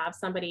you have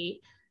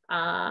somebody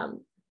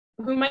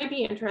who might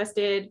be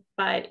interested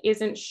but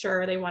isn't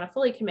sure they want to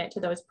fully commit to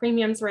those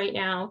premiums right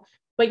now,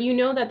 but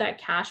that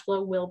cash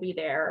flow will be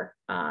there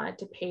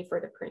to pay for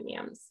the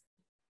premiums.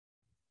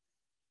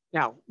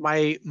 Now,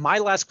 my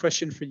last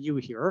question for you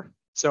here.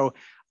 So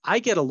I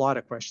get a lot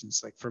of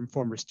questions like from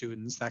former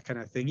students, that kind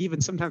of thing,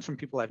 even sometimes from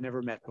people I've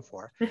never met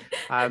before,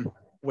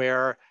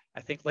 where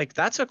I think like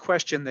that's a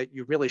question that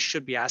you really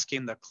should be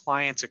asking the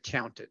client's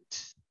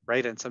accountant,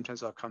 right? And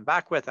sometimes I'll come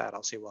back with that.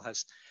 I'll say, well,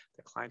 has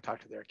the client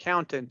talked to their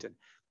accountant? And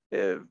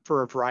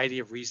for a variety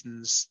of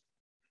reasons,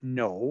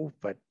 no,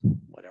 but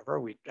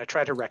whatever. I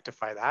try to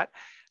rectify that.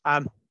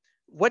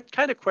 What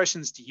kind of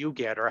questions do you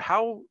get, or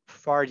how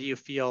far do you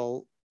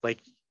feel like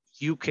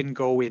you can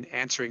go in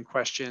answering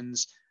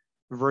questions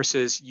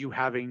versus you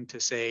having to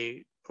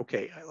say,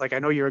 okay, like I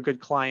know you're a good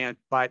client,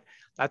 but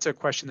that's a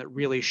question that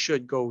really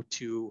should go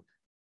to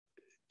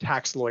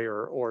tax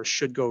lawyer or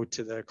should go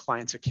to the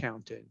client's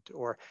accountant?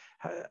 Or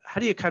how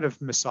do you kind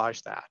of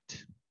massage that?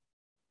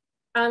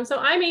 So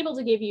I'm able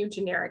to give you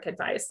generic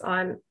advice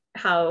on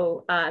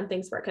how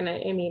things work. And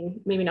I mean,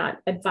 maybe not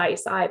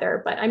advice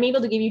either, but I'm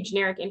able to give you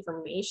generic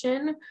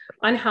information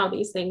on how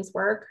these things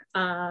work.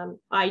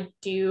 I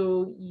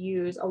do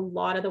use a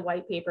lot of the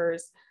white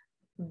papers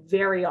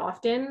very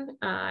often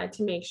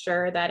to make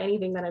sure that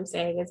anything that I'm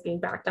saying is being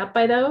backed up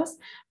by those.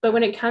 But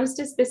when it comes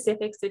to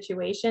specific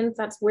situations,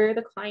 that's where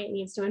the client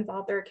needs to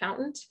involve their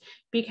accountant,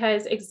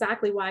 because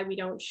exactly why we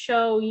don't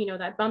show,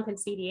 that bump in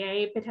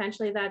CDA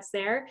potentially that's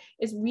there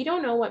is we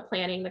don't know what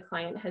planning the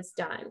client has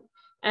done.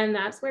 And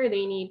that's where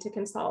they need to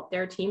consult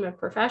their team of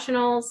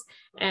professionals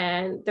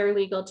and their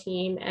legal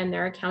team and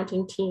their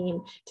accounting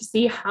team to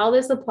see how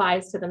this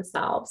applies to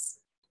themselves.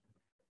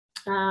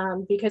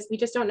 Because we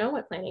just don't know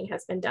what planning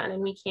has been done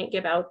and we can't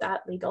give out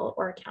that legal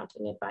or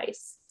accounting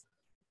advice.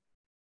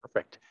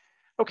 Perfect.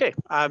 Okay.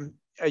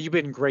 You've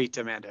been great,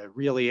 Amanda.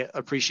 Really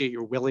appreciate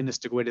your willingness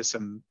to go into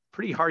some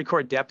pretty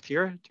hardcore depth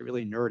here to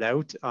really nerd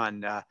out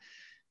on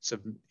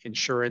some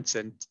insurance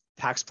and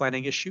tax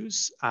planning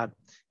issues.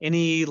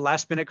 Any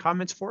last minute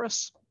comments for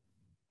us?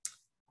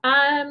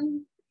 I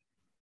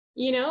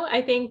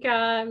think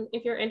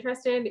if you're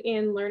interested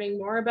in learning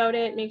more about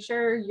it, make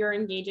sure you're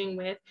engaging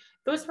with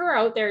those who are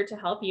out there to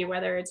help you,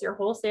 whether it's your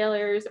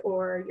wholesalers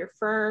or your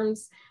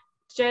firms.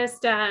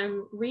 Just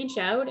reach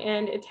out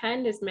and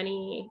attend as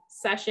many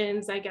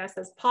sessions, I guess,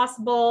 as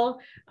possible.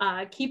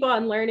 Keep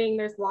on learning.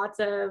 There's lots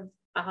of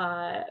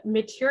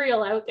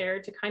material out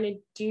there to kind of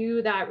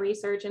do that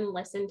research and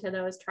listen to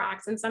those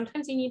tracks. And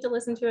sometimes you need to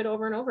listen to it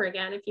over and over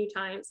again a few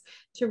times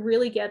to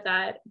really get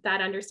that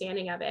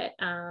understanding of it.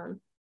 And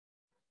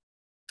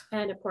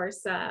of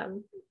course,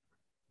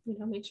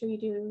 make sure you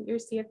do your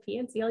CFP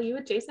and CLU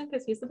with Jason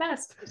because he's the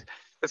best.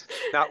 That's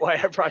not why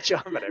I brought you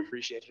on, but I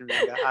appreciate it,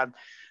 Amanda.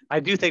 I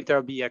do think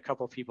there'll be a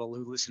couple of people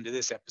who listen to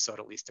this episode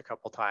at least a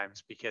couple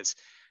times because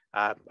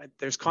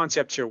there's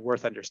concepts here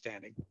worth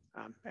understanding.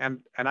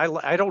 And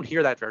I don't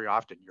hear that very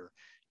often.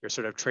 Your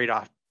sort of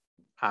trade-off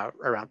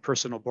around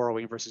personal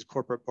borrowing versus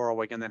corporate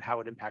borrowing, and then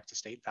how it impacts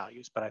estate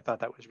values. But I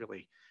thought that was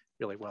really,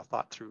 really well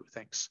thought through.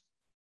 Thanks.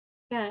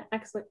 Yeah,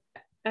 excellent.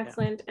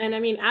 Excellent. Yeah. And I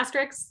mean,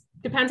 asterisks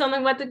depends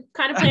on what the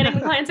kind of planning the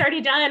client's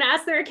already done.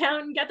 Ask their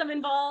accountant, get them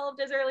involved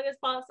as early as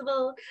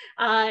possible.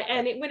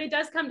 When it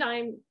does come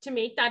time to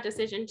make that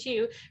decision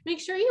too, make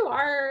sure you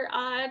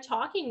are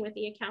talking with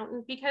the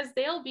accountant because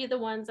they'll be the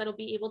ones that'll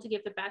be able to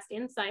give the best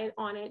insight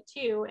on it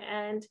too.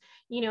 And,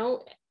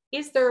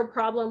 is there a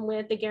problem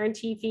with the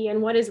guarantee fee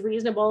and what is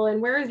reasonable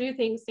and where do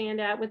things stand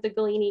at with the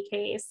Galini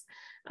case?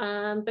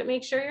 But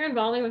make sure you're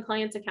involving the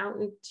client's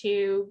accountant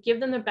to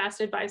give them the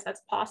best advice that's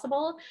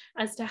possible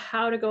as to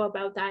how to go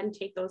about that and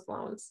take those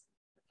loans.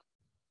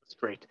 That's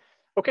great.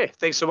 Okay,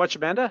 thanks so much,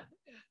 Amanda.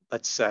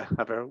 Let's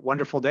have a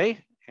wonderful day.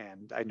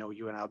 And I know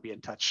you and I'll be in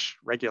touch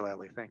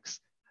regularly. Thanks.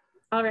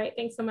 All right,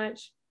 thanks so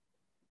much.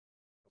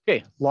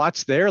 Okay,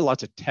 lots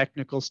of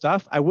technical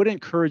stuff. I would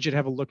encourage you to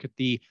have a look at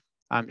the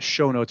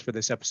show notes for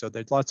this episode.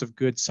 There's lots of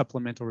good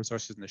supplemental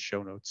resources in the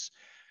show notes.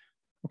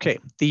 Okay,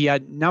 the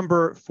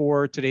number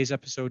for today's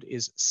episode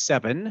is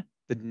 7.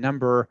 The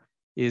number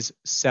is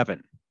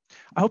 7.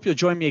 I hope you'll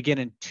join me again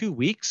in 2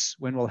 weeks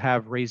when we'll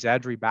have Ray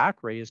Zadri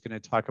back. Ray is going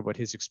to talk about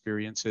his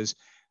experiences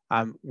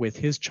with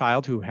his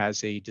child who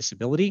has a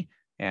disability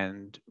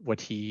and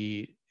what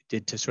he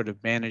did to sort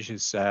of manage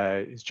his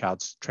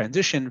child's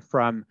transition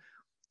from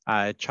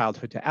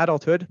childhood to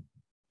adulthood.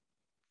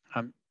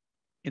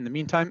 In the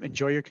meantime,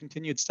 enjoy your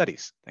continued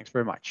studies. Thanks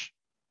very much.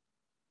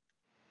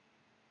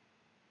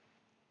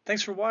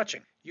 Thanks for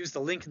watching. Use the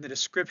link in the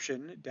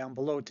description down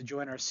below to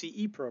join our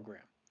CE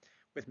program.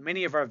 With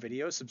many of our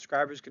videos,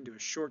 subscribers can do a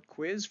short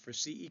quiz for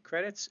CE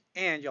credits,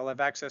 and you'll have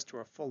access to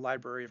our full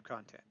library of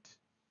content.